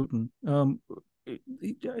warning to Putin.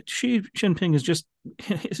 Xi Jinping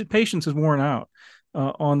his patience is worn out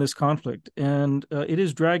on this conflict, and it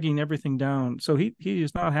is dragging everything down. So he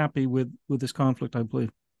is not happy with this conflict, I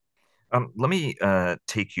believe. Let me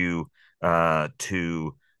take you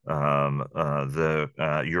to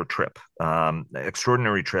your trip,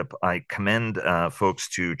 extraordinary trip. I commend folks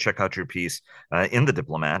to check out your piece in The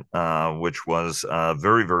Diplomat, which was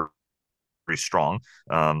very, very, very strong.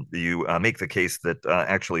 You make the case that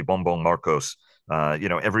actually Bongbong Marcos,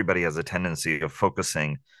 everybody has a tendency of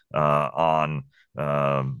focusing on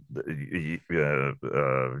the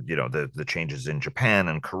changes in Japan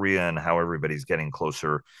and Korea and how everybody's getting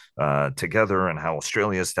closer together and how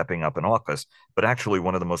Australia is stepping up in office. But actually,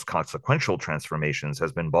 one of the most consequential transformations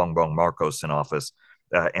has been Bongbong Marcos in office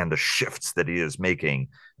and the shifts that he is making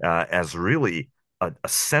as really a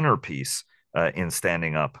centerpiece in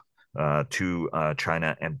standing up to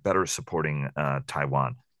China and better supporting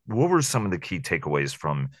Taiwan. What were some of the key takeaways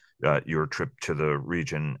from your trip to the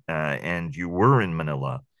region? And you were in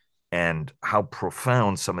Manila, and how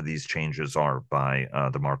profound some of these changes are by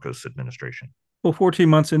the Marcos administration. Well, 14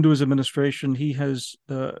 months into his administration, he has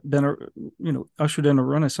been, ushered in a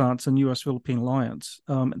renaissance in U.S.-Philippine alliance.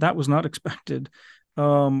 That was not expected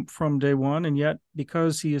from day one, and yet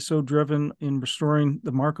because he is so driven in restoring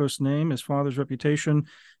the Marcos name, his father's reputation,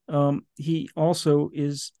 he also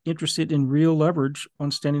is interested in real leverage on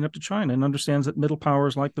standing up to China and understands that middle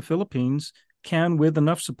powers like the Philippines can, with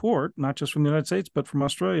enough support, not just from the United States, but from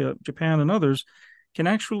Australia, Japan, and others, can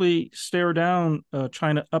actually stare down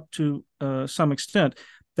China up to some extent.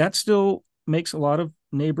 That still makes a lot of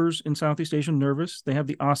neighbors in Southeast Asia nervous. They have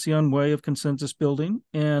the ASEAN way of consensus building,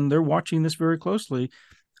 and they're watching this very closely.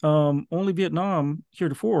 Only Vietnam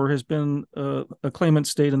heretofore has been a claimant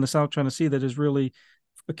state in the South China Sea that has really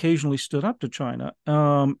occasionally stood up to China.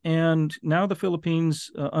 And now the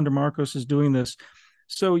Philippines under Marcos is doing this.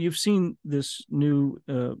 So you've seen this new,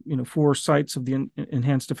 4 sites of the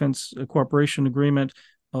Enhanced Defense Cooperation Agreement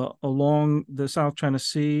along the South China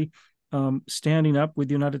Sea, standing up with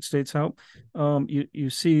the United States help. You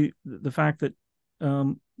see the fact that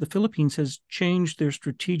the Philippines has changed their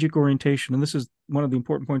strategic orientation. And this is one of the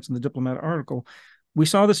important points in the Diplomat article. We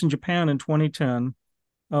saw this in Japan in 2010,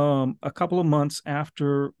 a couple of months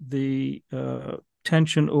after the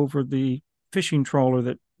tension over the fishing trawler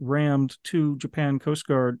that rammed two Japan Coast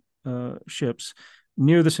Guard ships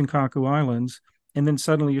near the Senkaku Islands. And then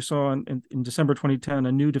suddenly you saw in December 2010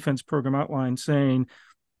 a new defense program outline saying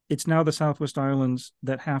it's now the Southwest Islands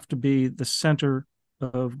that have to be the center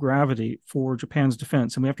of gravity for Japan's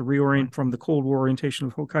defense. And we have to reorient from the Cold War orientation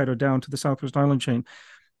of Hokkaido down to the Southwest Island chain.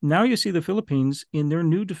 Now you see the Philippines in their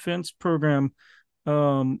new defense program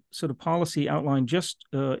sort of policy outline just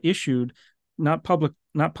issued, not public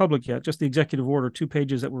yet, just the executive order, 2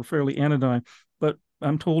 pages that were fairly anodyne, but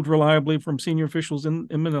I'm told reliably from senior officials in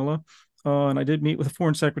Manila, and I did meet with the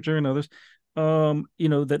foreign secretary and others,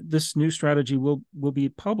 that this new strategy will be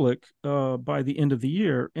public by the end of the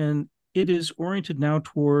year. And it is oriented now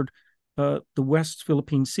toward the West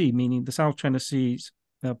Philippine Sea, meaning the South China Sea's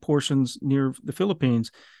portions near the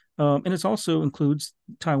Philippines. And it also includes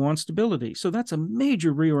Taiwan stability. So that's a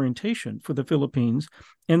major reorientation for the Philippines.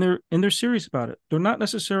 And they're serious about it. They're not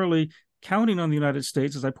necessarily counting on the United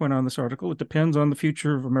States, as I point out in this article. It depends on the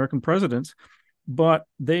future of American presidents. But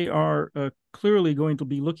they are clearly going to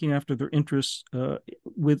be looking after their interests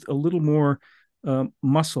with a little more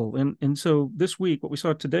muscle. And so this week, what we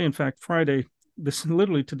saw today, in fact, Friday, this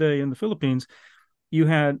literally today in the Philippines, you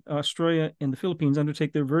had Australia and the Philippines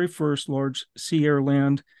undertake their very first large sea, air,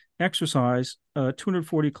 land exercise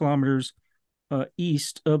 240 kilometers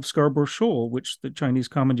east of Scarborough Shoal, which the Chinese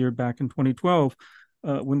commandeered back in 2012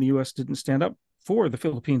 when the U.S. didn't stand up for the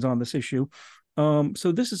Philippines on this issue.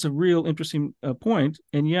 So this is a real interesting point.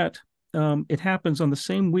 And yet it happens on the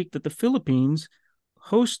same week that the Philippines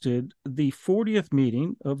hosted the 40th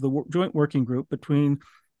meeting of the joint working group between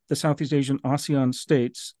the Southeast Asian ASEAN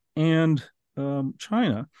states and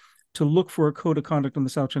China to look for a code of conduct on the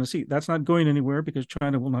South China Sea. That's not going anywhere because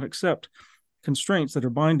China will not accept constraints that are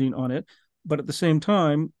binding on it. But at the same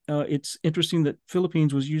time, it's interesting that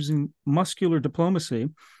Philippines was using muscular diplomacy,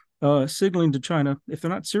 signaling to China, if they're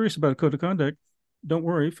not serious about a code of conduct, don't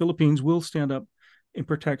worry, Philippines will stand up and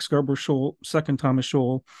protect Scarborough Shoal, Second Thomas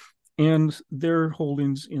Shoal, and their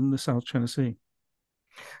holdings in the South China Sea.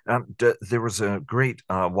 There was a great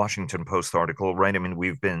Washington Post article, right? I mean,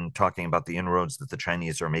 we've been talking about the inroads that the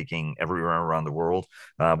Chinese are making everywhere around the world.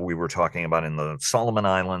 We were talking about in the Solomon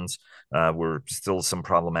Islands, were still some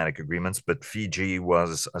problematic agreements, but Fiji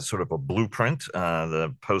was a sort of a blueprint.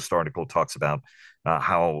 The Post article talks about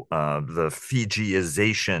how the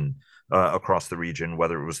Fijiization across the region,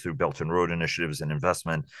 whether it was through Belt and Road initiatives and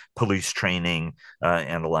investment, police training,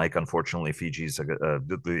 and the like. Unfortunately, Fiji's a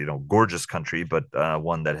gorgeous country, but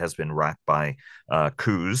one that has been racked by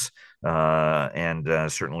coups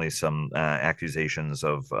and certainly some accusations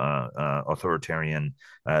of authoritarian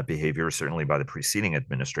behavior, certainly by the preceding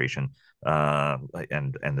administration. And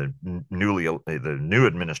the new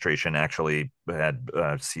administration actually had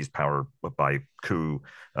seized power by coup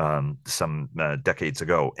some decades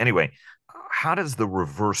ago. Anyway, how does the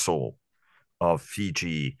reversal of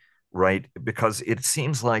Fiji, right? Because it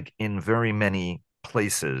seems like in very many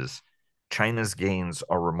places, China's gains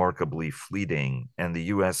are remarkably fleeting, and the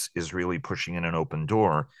U.S. is really pushing in an open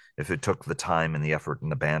door if it took the time and the effort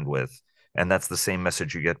and the bandwidth. And that's the same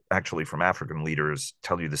message you get actually from African leaders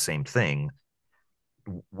tell you the same thing.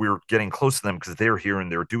 We're getting close to them because they're here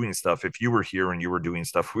and they're doing stuff. If you were here and you were doing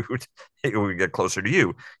stuff, we would get closer to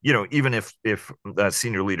you. Even if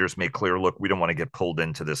senior leaders make clear, look, we don't want to get pulled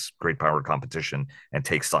into this great power competition and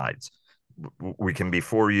take sides. We can be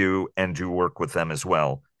for you and do work with them as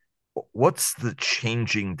well. What's the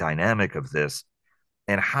changing dynamic of this,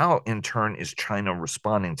 and how in turn is China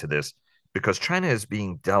responding to this? Because China is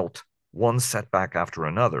being dealt one setback after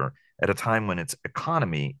another at a time when its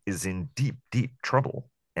economy is in deep, deep trouble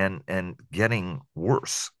and getting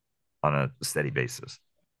worse on a steady basis.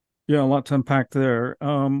 Yeah, a lot to unpack there.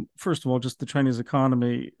 First of all, just the Chinese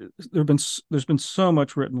economy. There's been so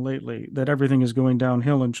much written lately that everything is going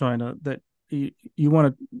downhill in China that you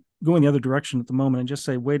want to go in the other direction at the moment and just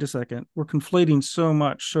say, wait a second, we're conflating so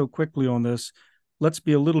much so quickly on this. Let's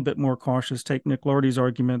be a little bit more cautious. Take Nick Lardy's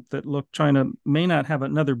argument that, look, China may not have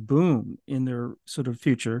another boom in their sort of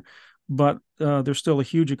future, but they're still a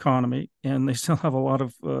huge economy and they still have a lot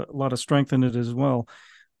of strength in it as well,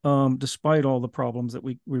 despite all the problems that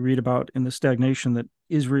we read about in the stagnation that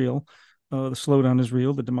is real. The slowdown is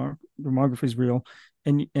real. The demography is real.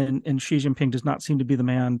 And Xi Jinping does not seem to be the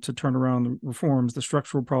man to turn around the reforms, the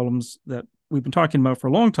structural problems that we've been talking about for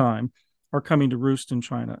a long time are coming to roost in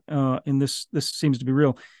China. And this seems to be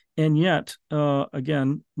real. And yet,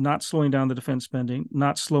 again, not slowing down the defense spending,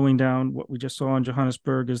 not slowing down what we just saw in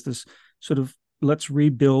Johannesburg is this sort of let's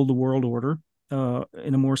rebuild the world order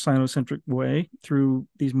in a more Sino-centric way through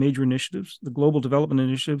these major initiatives. The Global Development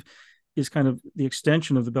Initiative is kind of the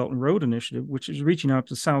extension of the Belt and Road Initiative, which is reaching out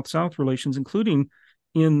to South-South relations, including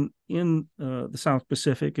in the South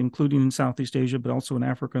Pacific, including in Southeast Asia, but also in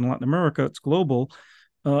Africa and Latin America. It's global.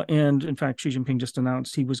 And in fact, Xi Jinping just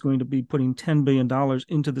announced he was going to be putting $10 billion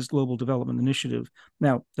into this global development initiative.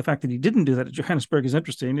 Now, the fact that he didn't do that at Johannesburg is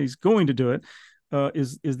interesting. He's going to do it,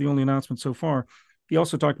 is the only announcement so far. He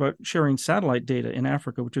also talked about sharing satellite data in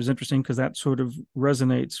Africa, which is interesting because that sort of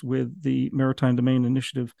resonates with the Maritime Domain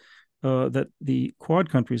Initiative that the Quad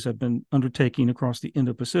countries have been undertaking across the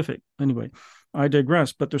Indo-Pacific. Anyway, I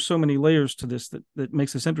digress, but there's so many layers to this that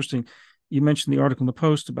makes this interesting. You mentioned the article in the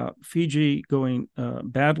Post about Fiji going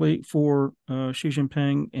badly for Xi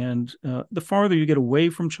Jinping, and the farther you get away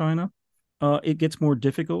from China, it gets more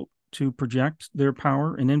difficult to project their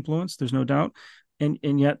power and influence. There's no doubt, and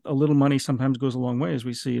yet a little money sometimes goes a long way, as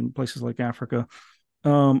we see in places like Africa.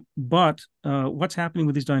 But what's happening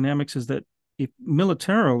with these dynamics is that if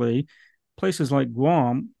militarily, places like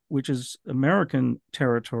Guam, which is American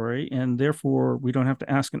territory, and therefore we don't have to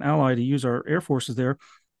ask an ally to use our air forces there,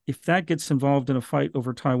 if that gets involved in a fight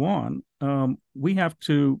over Taiwan, we have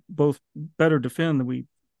to both better defend than we've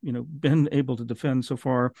been able to defend so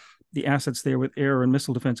far the assets there with air and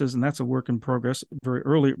missile defenses, and that's a work in progress, very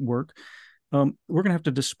early work. We're going to have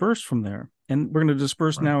to disperse from there, and we're going to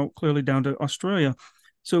disperse now clearly down to Australia.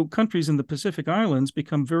 So countries in the Pacific Islands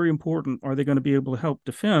become very important. Are they going to be able to help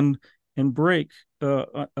defend and break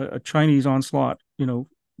a Chinese onslaught,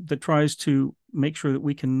 that tries to make sure that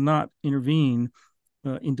we cannot intervene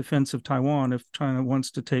in defense of Taiwan if China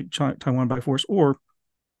wants to take Taiwan by force or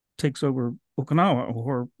takes over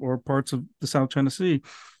Okinawa or parts of the South China Sea?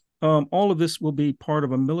 All of this will be part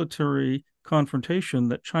of a military confrontation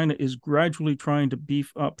that China is gradually trying to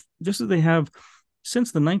beef up, just as they have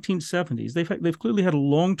since the 1970s. They've clearly had a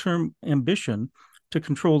long-term ambition to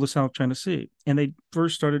control the South China Sea. And they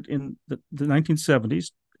first started in the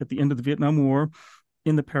 1970s, at the end of the Vietnam War,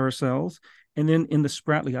 in the Paracels, and then in the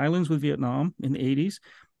Spratly Islands with Vietnam in the 80s,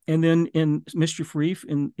 and then in Mischief Reef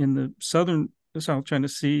in the South China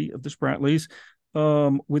Sea of the Spratlys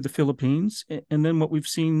with the Philippines. And then what we've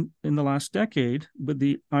seen in the last decade with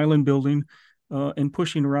the island building and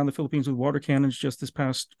pushing around the Philippines with water cannons just this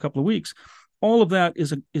past couple of weeks. All of that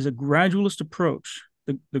is a gradualist approach.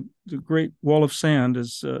 The Great Wall of Sand,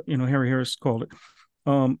 as Harry Harris called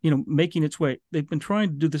it, making its way. They've been trying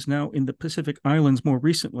to do this now in the Pacific Islands more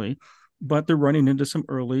recently, but they're running into some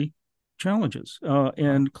early challenges.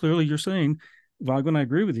 And clearly, you're saying, Vago, and I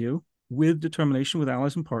agree with you, with determination, with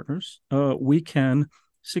allies and partners, we can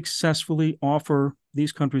successfully offer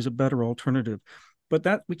these countries a better alternative. But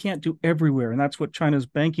that we can't do everywhere, and that's what China's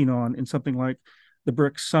banking on in something like the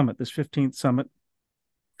BRICS summit, this 15th summit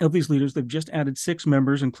of these leaders. They've just added 6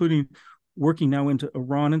 members, including working now into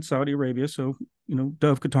Iran and Saudi Arabia. So,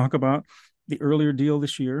 Dov could talk about the earlier deal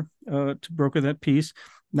this year to broker that peace.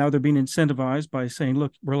 Now they're being incentivized by saying,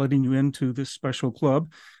 look, we're letting you into this special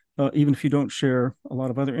club. Even if you don't share a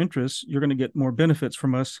lot of other interests, you're going to get more benefits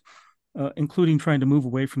from us, including trying to move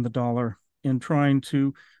away from the dollar and trying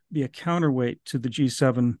to be a counterweight to the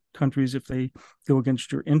G7 countries if they go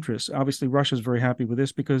against your interests. Obviously, Russia's very happy with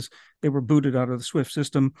this because they were booted out of the SWIFT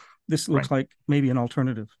system. This looks like maybe an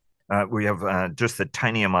alternative. We have just a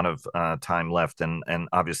tiny amount of time left, and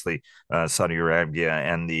obviously Saudi Arabia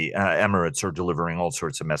and the Emirates are delivering all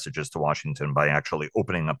sorts of messages to Washington by actually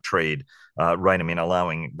opening up trade, right? I mean,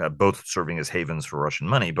 allowing both serving as havens for Russian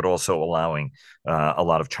money, but also allowing a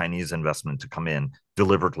lot of Chinese investment to come in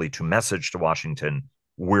deliberately to message to Washington,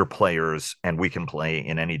 we're players and we can play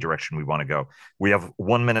in any direction we want to go. We have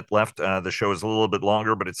 1 minute left. The show is a little bit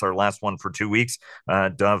longer, but it's our last one for 2 weeks.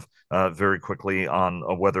 Dov, very quickly on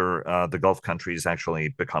whether the Gulf countries actually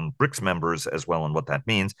become BRICS members as well and what that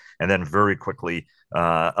means. And then very quickly,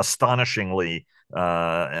 astonishingly,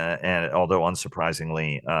 and although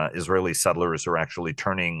unsurprisingly, Israeli settlers are actually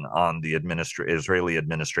turning on the Israeli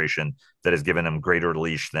administration that has given them greater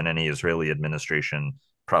leash than any Israeli administration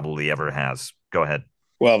probably ever has. Go ahead.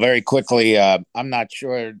 Well, very quickly, I'm not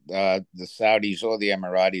sure the Saudis or the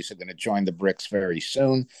Emiratis are going to join the BRICS very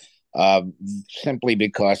soon, simply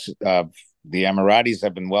because the Emiratis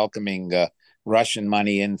have been welcoming Russian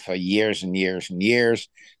money in for years and years and years.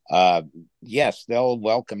 Yes, they'll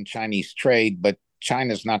welcome Chinese trade, but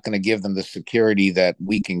China's not going to give them the security that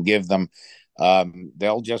we can give them.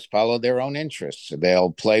 they'll just follow their own interests.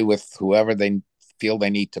 They'll play with whoever they feel they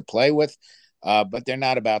need to play with, but they're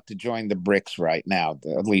not about to join the BRICS right now.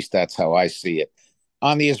 At least that's how I see it.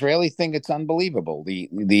 On the Israeli thing, it's unbelievable.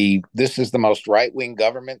 This is the most right-wing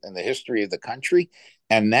government in the history of the country,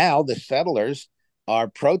 and now the settlers are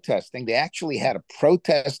protesting. They actually had a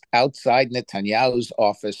protest outside Netanyahu's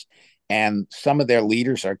office, and some of their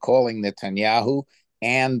leaders are calling Netanyahu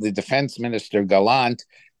and the defense minister Gallant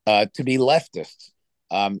to be leftists.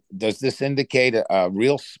 Does this indicate a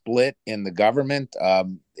real split in the government?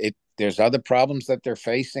 There's other problems that they're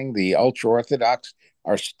facing. The ultra-Orthodox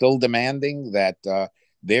are still demanding that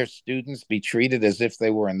their students be treated as if they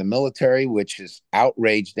were in the military, which has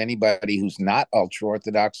outraged anybody who's not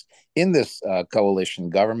ultra-Orthodox in this coalition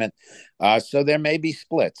government. So there may be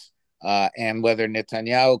splits. And whether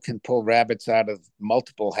Netanyahu can pull rabbits out of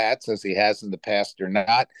multiple hats, as he has in the past or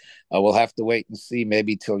not, we'll have to wait and see,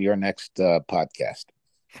 maybe till your next podcast.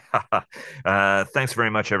 Thanks very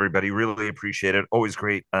much, everybody. Really appreciate it. Always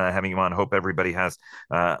great having you on. Hope everybody has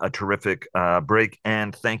a terrific break.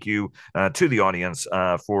 And thank you to the audience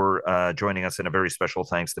for joining us. And a very special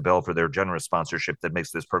thanks to Bell for their generous sponsorship that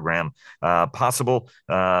makes this program possible.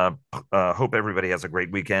 Hope everybody has a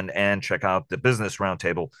great weekend, and check out the Business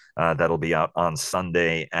Roundtable that'll be out on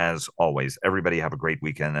Sunday as always. Everybody have a great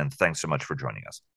weekend, and thanks so much for joining us.